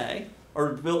say, or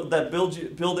build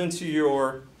into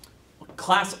your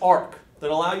class arc,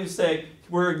 that allow you to say,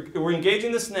 we're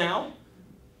engaging this now,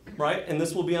 right, and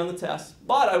this will be on the test,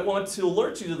 but I want to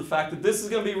alert you to the fact that this is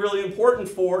going to be really important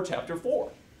for Chapter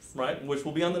 4, right, which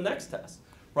will be on the next test.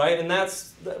 Right, and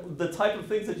that's the type of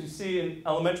things that you see in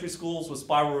elementary schools with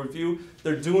spiral review.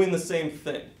 They're doing the same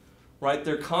thing, right?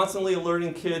 They're constantly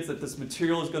alerting kids that this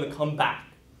material is going to come back,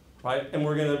 right? And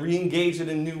we're going to re-engage it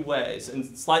in new ways,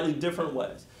 in slightly different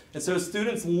ways. And so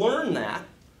students learn that,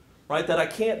 right, that I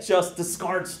can't just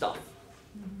discard stuff,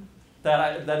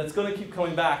 that it's going to keep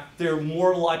coming back. They're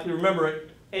more likely to remember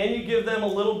it, and you give them a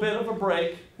little bit of a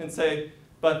break and say,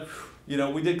 but,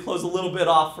 we did close a little bit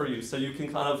off for you, so you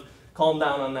can kind of calm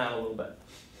down on that a little bit.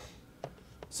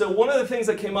 So one of the things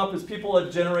that came up is people had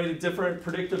generated different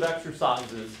predictive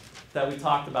exercises that we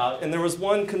talked about. And there was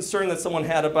one concern that someone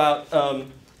had about,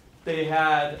 they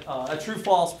had a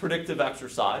true-false predictive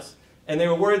exercise. And they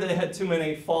were worried they had too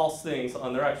many false things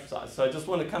on their exercise. So I just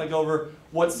want to kind of go over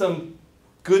what some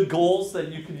good goals that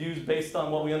you could use based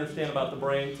on what we understand about the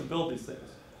brain to build these things.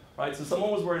 Right? So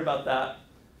someone was worried about that.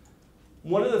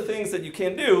 One of the things that you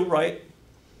can do, right,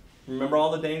 remember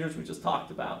all the dangers we just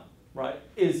talked about, right,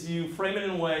 is you frame it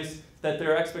in ways that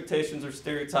their expectations or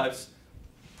stereotypes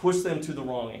push them to the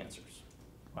wrong answers.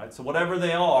 Right? So whatever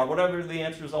they are, whatever the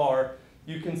answers are,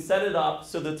 you can set it up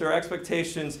so that their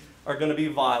expectations are going to be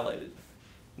violated.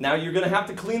 Now you're going to have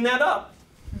to clean that up.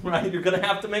 Right? You're going to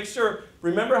have to make sure,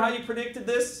 remember how you predicted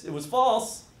this? It was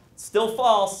false. It's still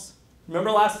false. Remember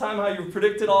last time how you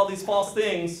predicted all these false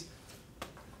things?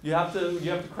 You have to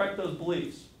correct those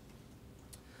beliefs.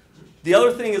 The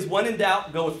other thing is, when in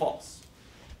doubt, go with false.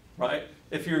 Right?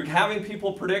 If you're having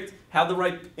people predict, have the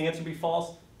right answer be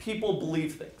false, people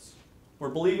believe things. We're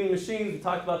believing machines. We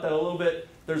talked about that a little bit.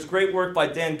 There's great work by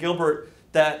Dan Gilbert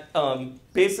that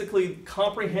basically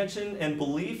comprehension and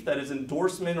belief, that is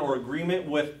endorsement or agreement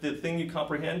with the thing you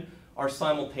comprehend, are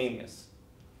simultaneous.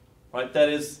 Right? That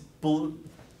is,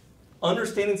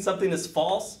 understanding something is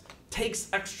false takes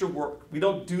extra work. We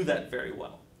don't do that very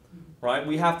well. Right?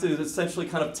 We have to essentially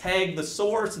kind of tag the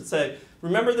source and say,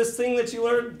 remember this thing that you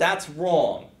learned? That's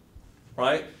wrong.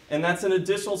 Right? And that's an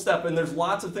additional step, and there's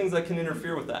lots of things that can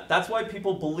interfere with that. That's why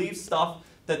people believe stuff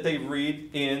that they read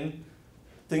in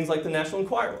things like the National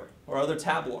Enquirer or other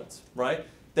tabloids, right?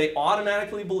 They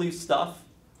automatically believe stuff.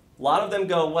 A lot of them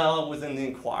go, well, it was in the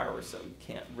Enquirer, so you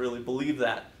can't really believe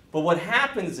that. But what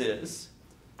happens is,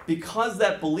 because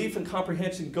that belief and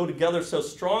comprehension go together so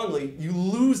strongly, you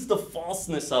lose the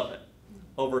falseness of it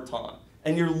over time.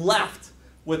 And you're left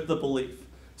with the belief.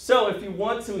 So if you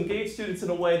want to engage students in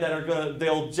a way that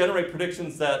they'll generate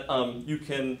predictions that you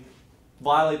can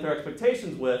violate their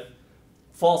expectations with,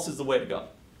 false is the way to go.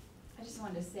 I just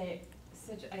wanted to say,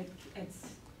 I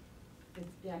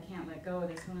can't let go of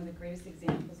this. One of the greatest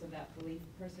examples of that belief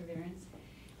perseverance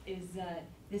is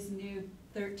this new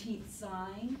 13th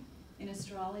sign in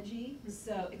astrology.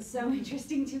 So it's so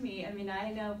interesting to me. I mean,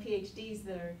 I know PhDs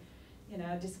that are,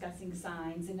 discussing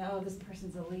signs, and oh, this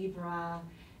person's a Libra,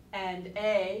 and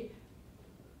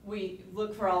we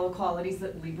look for all the qualities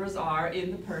that Libras are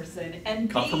in the person, and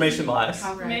B, confirmation bias.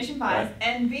 Confirmation bias, right.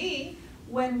 And B,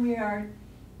 when we are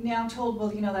now told, well,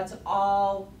 that's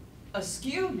all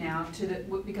askew now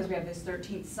because we have this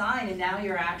 13th sign, and now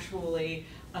you're actually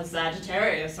a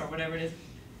Sagittarius or whatever it is.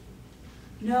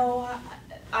 No,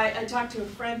 I talked to a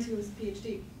friend who was a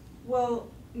PhD. Well,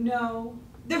 no,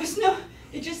 there was no,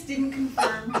 it just didn't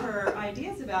confirm her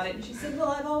ideas about it. And she said,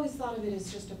 well, I've always thought of it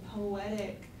as just a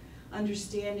poetic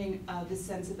understanding of the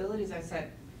sensibilities. I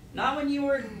said, not when you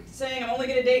were saying I'm only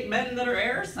going to date men that are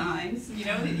air signs.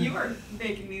 You were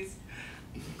making these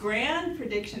grand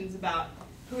predictions about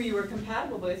who you were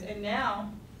compatible with, and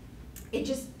now it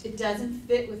doesn't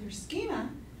fit with her schema,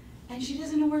 and she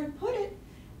doesn't know where to put it.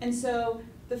 And so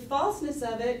the falseness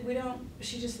of it,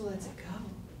 she just lets it go.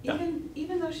 Yeah.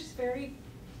 Even though she's a very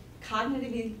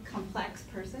cognitively complex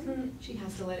person, she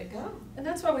has to let it go. And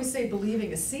that's why we say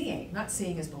believing is seeing, not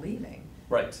seeing is believing.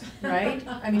 Right. Right?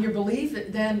 I mean, your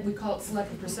belief, then we call it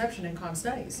selective perception in comm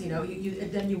studies.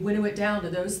 Then you winnow it down to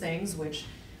those things which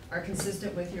are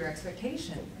consistent with your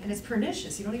expectation. And it's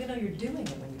pernicious. You don't even know you're doing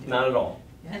it when you do it. Not at all.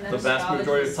 Yeah. The vast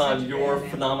majority of the time, your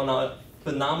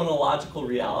phenomenological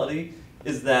reality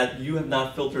is that you have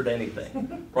not filtered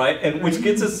anything, right? And which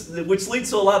leads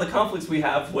to a lot of the conflicts we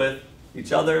have with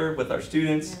each other, with our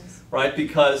students, yes. Right?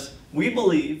 Because we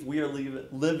believe we are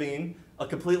living a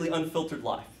completely unfiltered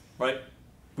life, right?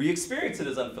 We experience it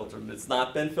as unfiltered. It's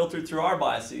not been filtered through our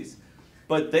biases,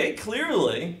 but they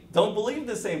clearly don't believe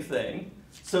the same thing,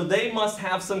 so they must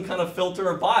have some kind of filter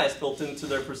or bias built into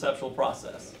their perceptual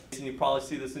process. And you probably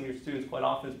see this in your students quite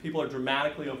often, is people are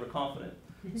dramatically overconfident.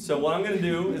 So what I'm going to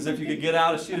do is, if you could get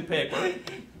out a sheet of paper.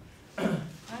 I'm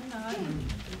not. I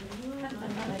don't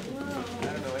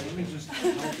know, let me just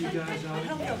help you guys out. I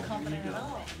don't feel confident at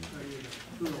all.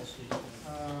 You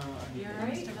all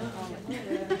right?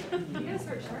 You guys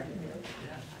are sharp.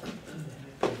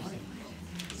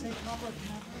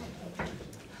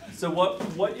 So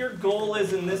what your goal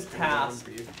is in this task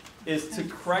is to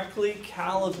correctly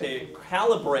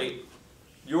calibrate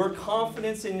your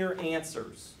confidence in your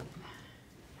answers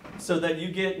so that you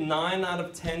get 9 out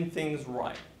of 10 things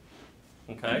right.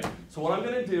 Okay? So what I'm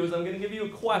going to do is I'm going to give you a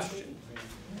question,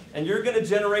 and you're going to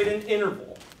generate an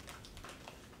interval.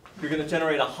 You're going to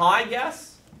generate a high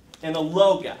guess and a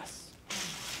low guess.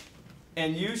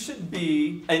 And you should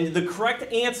be, and the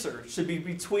correct answer should be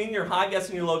between your high guess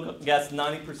and your low guess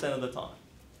 90% of the time.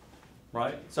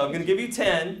 Right? So I'm going to give you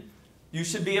 10. You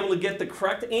should be able to get the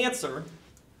correct answer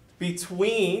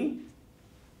between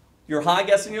your high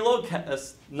guess and your low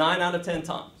guess 9 out of 10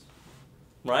 times.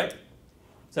 Right?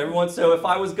 So if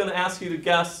I was going to ask you to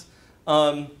guess,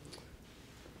 the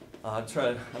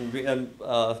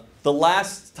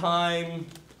last time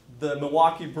the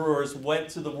Milwaukee Brewers went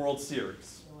to the World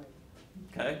Series.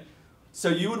 Okay? So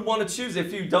you would want to choose,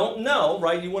 if you don't know,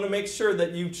 right, you want to make sure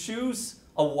that you choose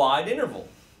a wide interval,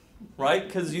 right?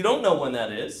 Because you don't know when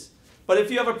that is. But if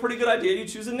you have a pretty good idea, you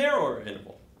choose a narrower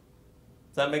interval.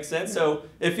 Does that make sense? So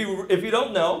if you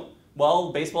don't know,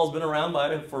 well, baseball's been around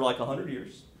for like 100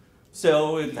 years.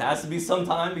 So it has to be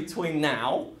sometime between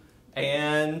now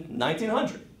and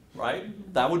 1900,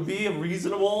 right? That would be a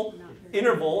reasonable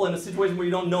interval in a situation where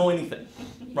you don't know anything,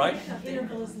 right?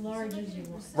 Interval as large as you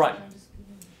want. Right.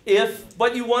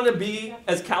 But you want to be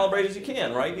as calibrated as you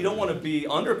can, right? You don't want to be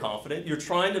underconfident. You're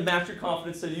trying to match your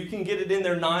confidence so you can get it in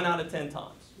there 9 out of 10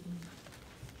 times.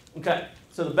 Okay,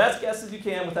 so the best guess as you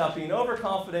can without being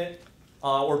overconfident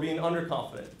or being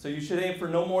underconfident. So you should aim for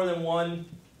no more than one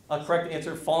correct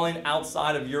answer falling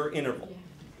outside of your interval.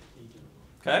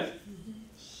 Okay?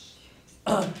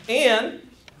 And,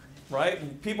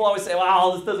 right, people always say,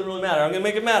 wow, this doesn't really matter. I'm going to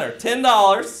make it matter.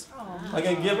 $10. I'm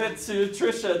going to give it to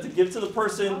Patricia to give to the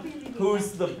person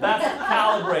who's the best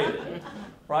calibrated.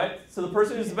 Right? So the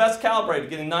person who's the best calibrated,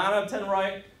 getting 9 out of 10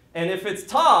 right. And if it's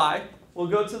tie, we'll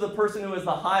go to the person who has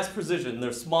the highest precision,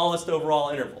 their smallest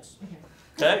overall intervals.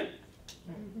 Okay?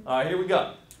 All right, here we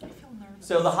go.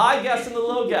 So the high guess and the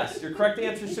low guess. Your correct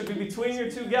answer should be between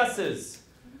your two guesses.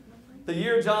 The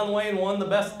year John Wayne won the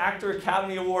Best Actor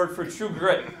Academy Award for True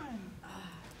Grit.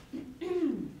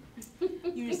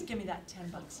 You just give me that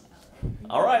 $10 now.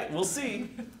 All right, we'll see.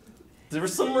 There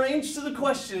was some range to the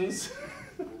questions.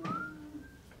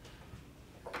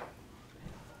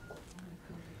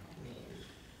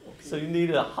 So you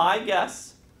need a high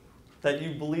guess that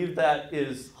you believe that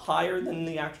is higher than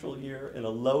the actual year, and a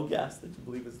low guess that you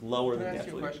believe is lower than the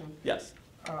actual year. Can I ask you a question? Yes.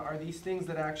 Are these things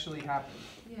that actually happen?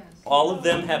 Yes. All of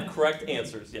them have correct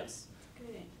answers, yes.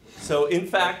 So in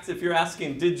fact, if you're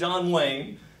asking, did John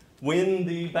Wayne win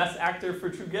the Best Actor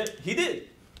for True Grit? He did.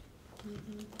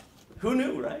 Who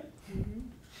knew, right?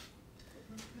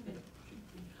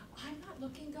 I'm not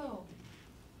looking, go.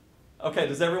 Okay,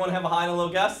 does everyone have a high and a low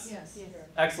guess? Yes.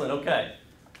 Excellent, okay.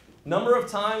 Number of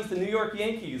times the New York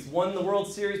Yankees won the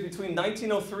World Series between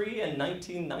 1903 and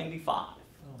 1995.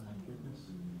 Oh my goodness.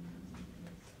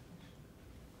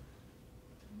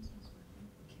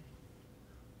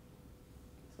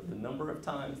 So the number of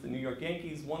times the New York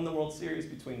Yankees won the World Series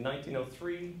between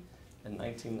 1903 and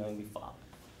 1995.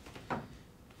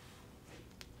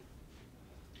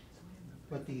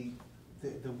 But the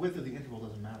width of the interval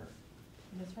doesn't matter.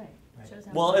 That's right.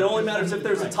 Right. Well, it only matters if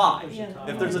there's a tie. Yeah.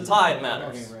 If there's a tie, it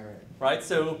matters. Okay, right. Right?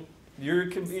 So you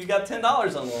got $10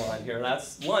 on the line here.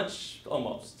 That's lunch,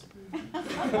 almost.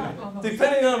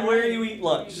 Depending on where you eat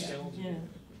lunch.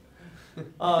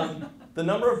 Yeah. The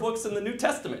number of books in the New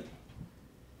Testament.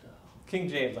 King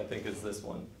James, I think, is this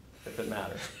one, if it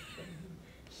matters.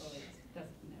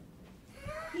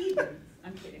 Heathens.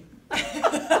 I'm kidding.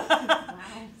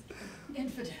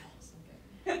 Infidels.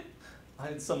 I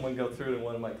had someone go through it in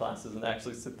one of my classes and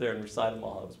actually sit there and recite them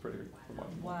all. It was pretty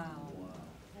remarkable. Wow.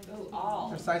 Oh,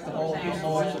 all. Recite the whole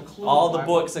All the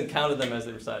books and counted them as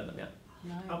they recited them, yeah.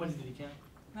 How many did he count?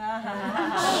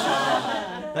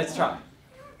 Nice try.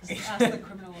 Ask the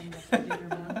criminal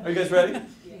investigator. Are you guys ready?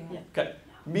 Yeah. Okay.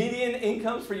 Median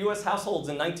incomes for U.S. households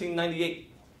in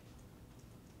 1998.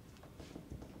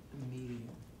 Median.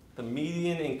 The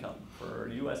median income for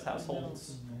U.S.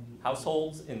 households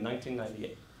in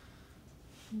 1998.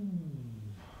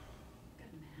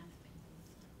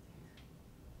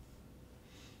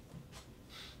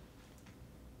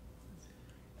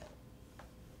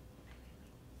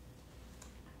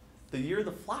 The year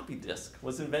the floppy disk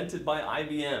was invented by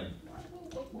IBM.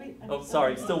 Oh,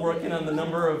 sorry, still working on the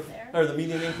number of, or the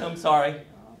median income, sorry.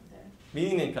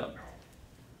 Median income.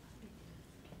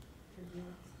 The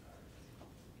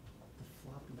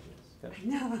floppy disk.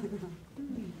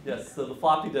 Yes, so the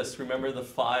floppy disks, remember the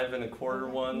 5 1/4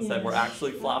 ones that were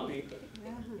actually floppy?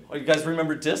 Oh, you guys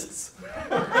remember disks?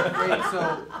 Wait,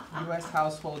 so U.S.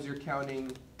 households, you're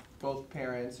counting both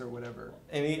parents or whatever?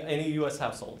 Any U.S.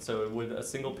 household. So it would, a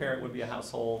single parent would be a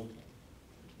household.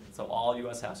 So all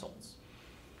U.S. households.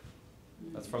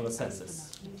 That's from the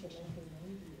census.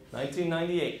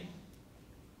 1998.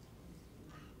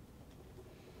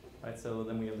 Right, so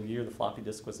then we have the year the floppy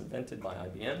disk was invented by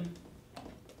IBM.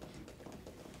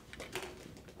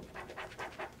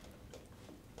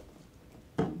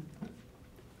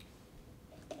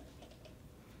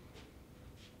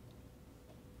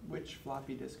 Which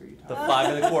floppy disk are you The talking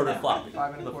about? 5 1/4 floppy.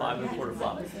 5 The 1/4. 5 1/4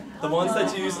 floppy. The ones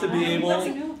that you used to be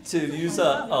able to use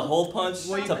a hole punch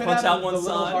Well, you to could punch have out the one little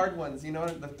side. hard ones, you know,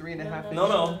 the 3.5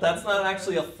 No, that's not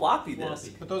actually a floppy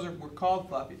disk. But those were called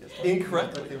floppy disks.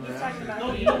 Incorrectly. They were He's talking actually- about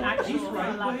No, the you don't. actual He's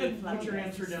right. Go floppy ahead and floppy put your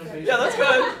disks. answer down, basically. Yeah, that's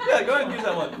good. Yeah, go ahead and use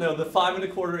that one. No, the 5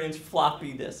 1/4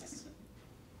 floppy disks.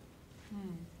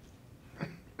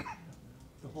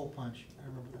 The hole punch, I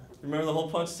remember that. Remember the hole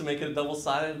punch to make it a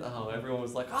double-sided? Oh, everyone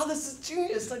was like, oh, this is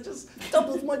genius. I just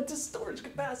doubled my disk storage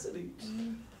capacity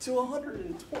to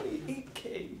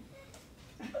 128K.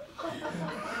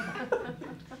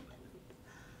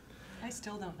 I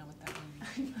still don't know what that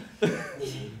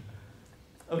means.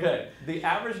 Okay, the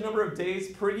average number of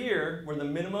days per year where the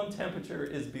minimum temperature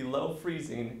is below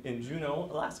freezing in Juneau,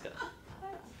 Alaska.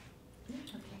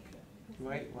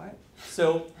 Wait, what?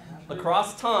 So,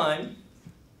 across time,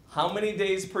 how many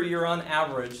days per year on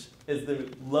average is the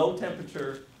low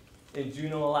temperature in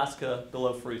Juneau, Alaska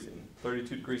below freezing?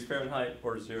 32 degrees Fahrenheit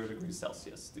or 0 degrees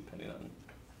Celsius, depending on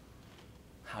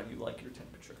how you like your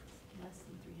temperature. Less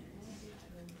than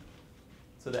 300.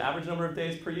 So the average number of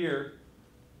days per year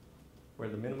where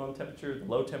the minimum temperature, the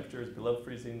low temperature is below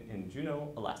freezing in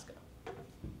Juneau, Alaska.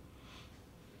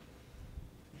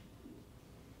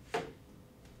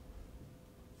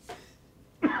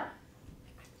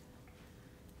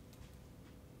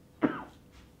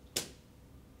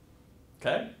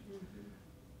 Okay?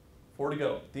 4 to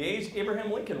go. The age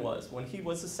Abraham Lincoln was when he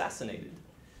was assassinated.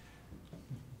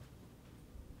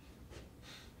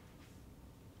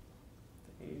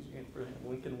 The age Abraham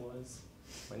Lincoln was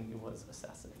when he was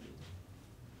assassinated.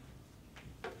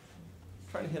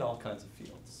 Trying to hit all kinds of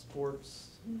fields. Sports,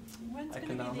 When's going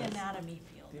to be the Economics. anatomy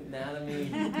field? the anatomy.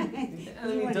 The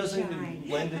anatomy doesn't even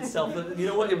lend itself. You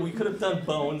know what? We could have done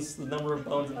bones, the number of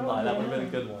bones in the body. That would have been a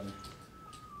good one.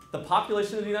 The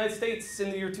population of the United States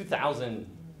in the year 2000.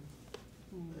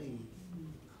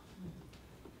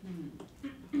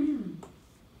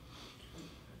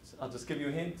 So I'll just give you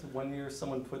a hint. One year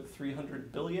someone put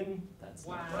 300 billion. That's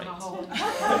not right. Oh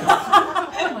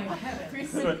my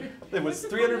heavens. It was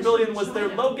 300 billion was their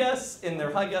low guess, and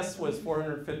their high guess was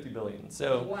 450 billion.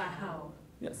 So, Wow.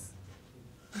 yes,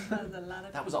 That was a lot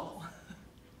of that was all.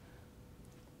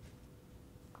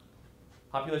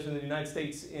 Population of the United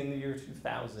States in the year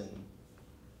 2000.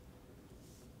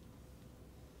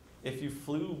 If you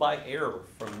flew by air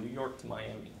from New York to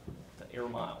Miami, the air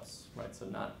miles, right? So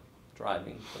not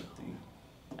driving, but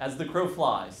as the crow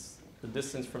flies, the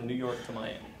distance from New York to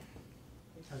Miami.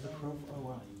 As a pro, oh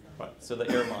wow. Right, so the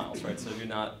air miles, right? So you're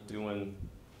not doing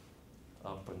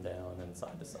up and down and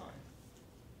side to side.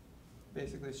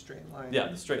 Basically a straight line. Yeah,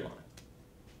 the straight line.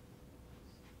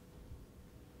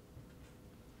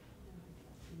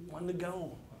 One to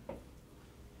go.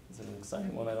 Is it an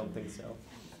exciting one? I don't think so.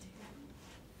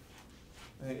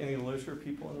 Any literature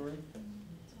people in the room?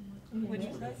 What'd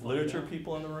you say? Literature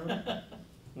people in the room?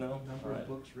 No? All Number right. of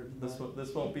books written This by.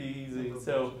 this won't be easy. Number of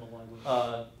So, books in the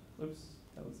library. oops,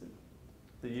 that was it.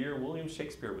 The year William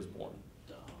Shakespeare was born,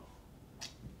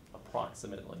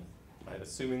 approximately. Right,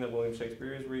 assuming that William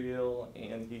Shakespeare is real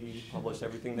and he published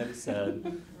everything that he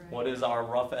said, what is our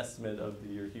rough estimate of the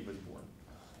year he was born?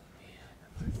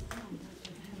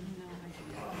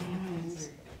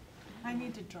 I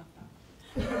need to drop out.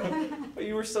 But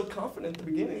you were so confident at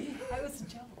the beginning. I was a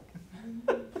joke.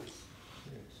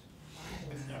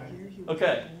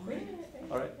 Okay.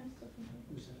 All right.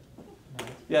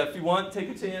 Yeah, if you want, take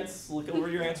a chance. Look over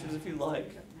your answers if you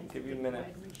like. I'll give you a minute.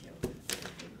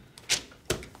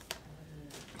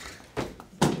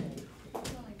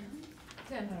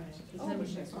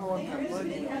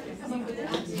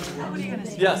 What are you going to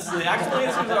say? Yes, the actual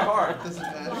answers are hard. Doesn't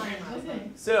matter.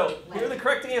 So, here are the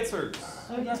correct answers.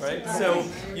 Right? So,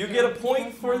 you get a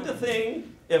point for the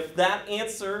thing if that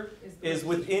answer is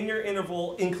within your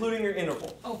interval, including your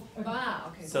interval. Oh,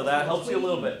 wow, okay. So that helps you a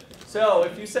little bit. So,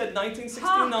 if you said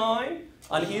 1969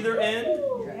 on either end,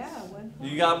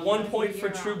 you got 1 point for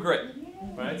True Grit.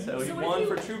 Right? So, you won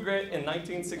for True Grit in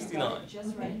 1969.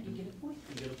 Just right, you get a point.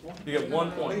 You get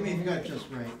 1 What do you point. mean you got just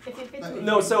right?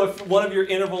 No, so if one of your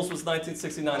intervals was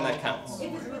 1969, that counts.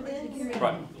 If it's within.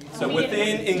 Right. So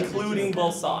within, including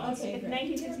both sides. Okay, If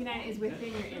 1969 is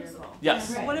within your interval.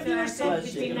 Yes. What if you were So saying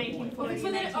between 1940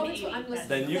 and 1980.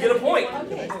 Then you get a point.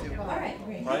 Okay, all right,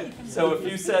 great. Right? So if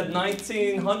you said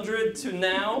 1900 to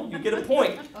now, you get a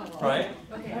point. Right?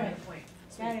 Okay, point.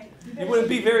 Got it. You wouldn't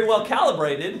be very well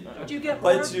calibrated, Did you get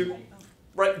but more? you,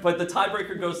 Right, but the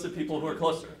tiebreaker goes to people who are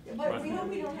closer. But we know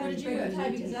we don't have to break the tie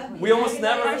because that. We almost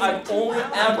never, I've only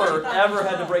ever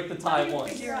had to break the tie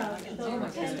once.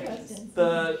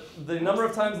 The number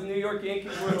of times the New York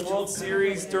Yankees were in the World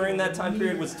Series during that time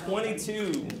period was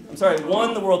 22. I'm sorry,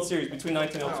 won the World Series between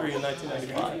 1903 and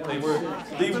 1995. They were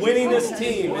the winningest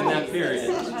team in that period.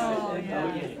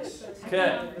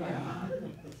 Okay.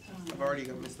 I've already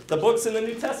got missed The books in the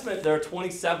New Testament, there are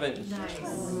 27.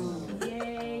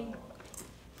 Yay.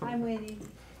 I'm waiting.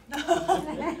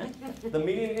 The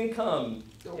median income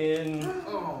in,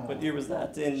 what year was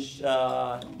that? In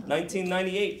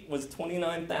 1998 was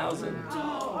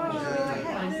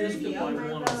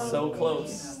 $29,000. So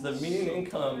close. The median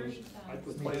income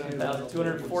was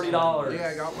 $29,240. Yeah,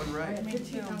 I got one right.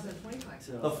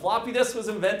 The floppy disk was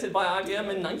invented by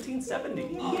IBM in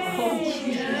 1970.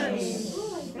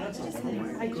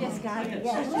 I just got it.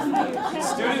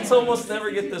 Students almost never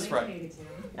get this right.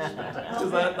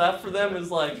 Because that for them is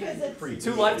like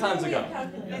 2 lifetimes ago. I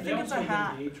think it's a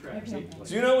hat.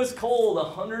 Juneau is cold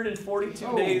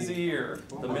 142 days a year.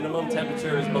 The minimum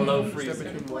temperature is below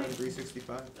freezing. Between 1 and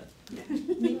 365.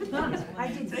 I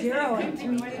did 0 and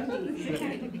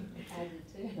 350.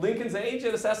 Lincoln's age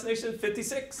at assassination,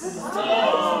 56.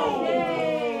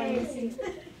 Yay!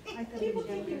 People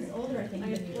think he was older, I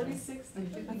think. 46. I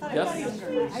thought Yes. I was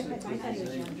younger. I thought he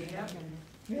was younger.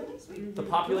 Really? The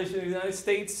population of the United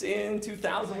States in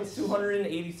 2000 was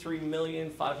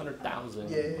 283,500,000.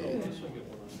 Yay.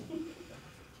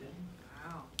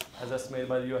 As estimated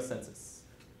by the U.S. Census.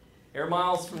 Air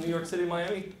miles from New York City to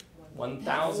Miami,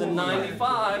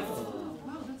 1,095.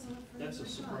 That's a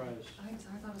surprise. I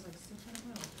thought it was like 600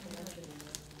 miles.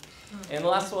 And the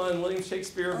last one, William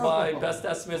Shakespeare, by best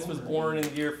estimates, was born in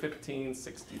the year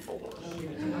 1564.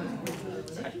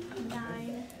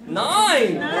 9.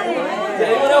 Did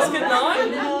anyone else get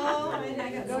 9? No, and I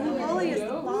got so holy as the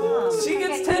bomb. She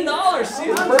gets $10. She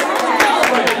is perfectly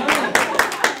calibrated.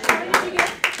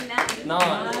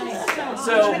 9.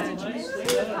 So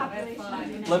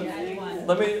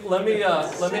let me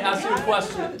ask you a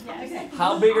question.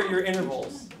 How big are your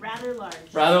intervals? Rather large.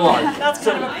 Rather large. That's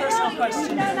kind of a personal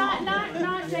question. No,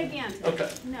 not gigantic. Okay.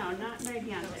 No, not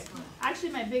gigantic.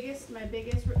 Actually, my biggest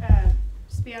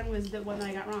span was the one that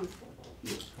I got wrong.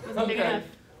 It wasn't big enough.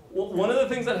 Well, one of the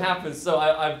things that happens, so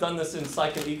I've done this in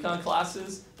psych and econ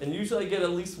classes, and usually I get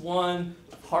at least one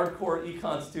hardcore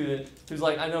econ student who's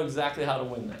like, I know exactly how to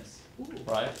win this,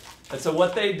 right? And so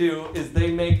what they do is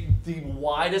they make the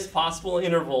widest possible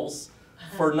intervals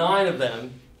for 9 of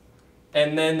them,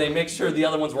 and then they make sure the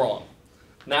other one's wrong.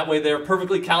 And that way they're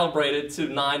perfectly calibrated to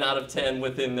 9 out of 10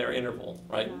 within their interval,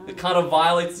 right? It kind of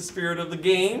violates the spirit of the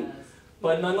game,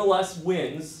 but nonetheless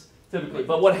wins typically.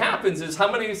 But what happens is how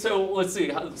many, so let's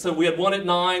see, so we had one at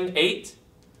 9, 8,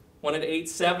 one at 8,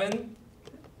 7,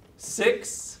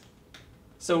 6.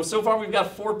 So far we've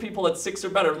got 4 people at 6 or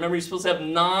better. Remember, you're supposed to have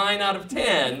 9 out of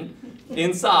 10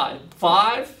 inside.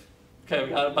 5, okay,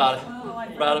 we got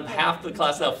about half the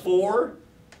class now. 4,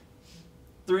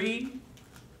 3,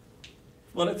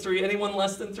 1 at 3, anyone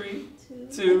less than 3?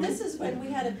 2. This is when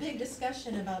we had a big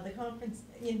discussion about the conference.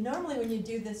 Normally when you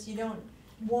do this, you don't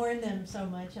warn them so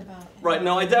much about. Right,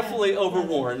 no, I definitely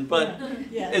overwarn, but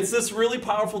yeah. it's this really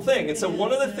powerful thing. And so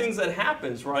one of the things that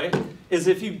happens, right, is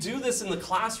if you do this in the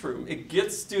classroom, it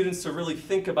gets students to really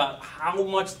think about how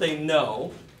much they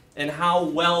know and how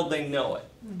well they know it.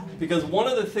 Because one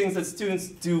of the things that students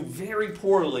do very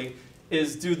poorly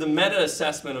is do the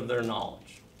meta-assessment of their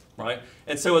knowledge, right?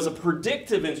 And so as a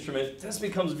predictive instrument, this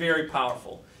becomes very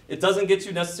powerful. It doesn't get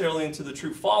you necessarily into the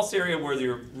true-false area where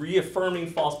you're reaffirming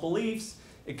false beliefs.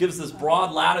 It gives this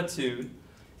broad latitude,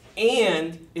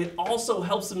 and it also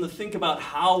helps them to think about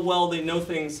how well they know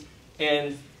things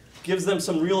and gives them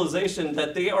some realization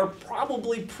that they are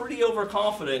probably pretty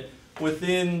overconfident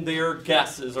within their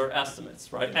guesses or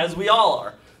estimates, right? As we all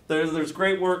are. There's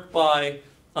great work by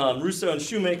Russo and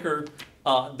Shoemaker.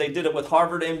 They did it with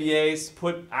Harvard MBAs,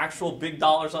 put actual big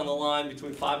dollars on the line,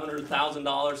 between $500 and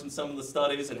 $1,000 in some of the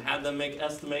studies, and had them make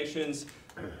estimations.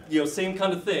 Same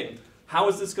kind of thing. How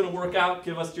is this going to work out?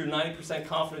 Give us your 90%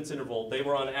 confidence interval. They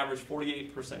were on average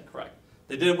 48% correct.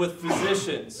 They did it with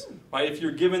physicians, right? If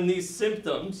you're given these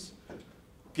symptoms,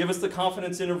 give us the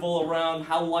confidence interval around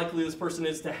how likely this person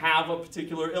is to have a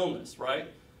particular illness, right?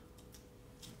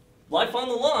 Life on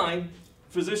the line,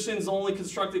 physicians only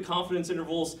constructed confidence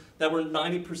intervals that were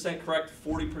 90% correct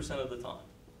 40% of the time,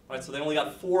 right? So they only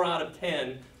got 4 out of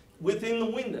 10 within the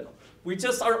window. We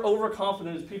just are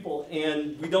overconfident as people,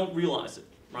 and we don't realize it,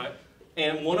 right?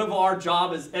 And one of our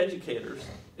job as educators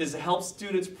is to help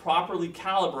students properly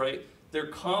calibrate their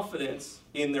confidence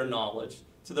in their knowledge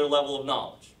to their level of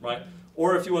knowledge, right?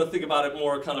 Or if you want to think about it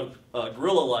more kind of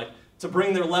gorilla-like, to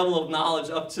bring their level of knowledge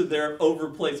up to their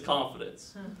overplaced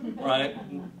confidence, right?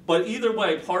 But either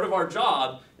way, part of our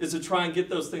job is to try and get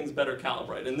those things better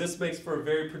calibrated. And this makes for a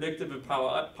very predictive and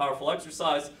powerful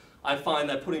exercise. I find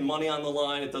that putting money on the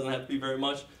line, it doesn't have to be very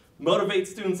much, motivates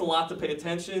students a lot to pay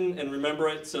attention and remember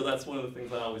it, so that's one of the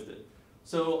things I always did.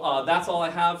 So that's all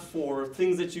I have for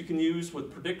things that you can use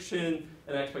with prediction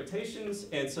and expectations,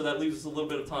 and so that leaves us a little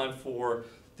bit of time for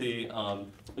the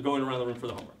going around the room for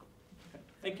the homework. Okay.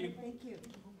 Thank you. Thank you.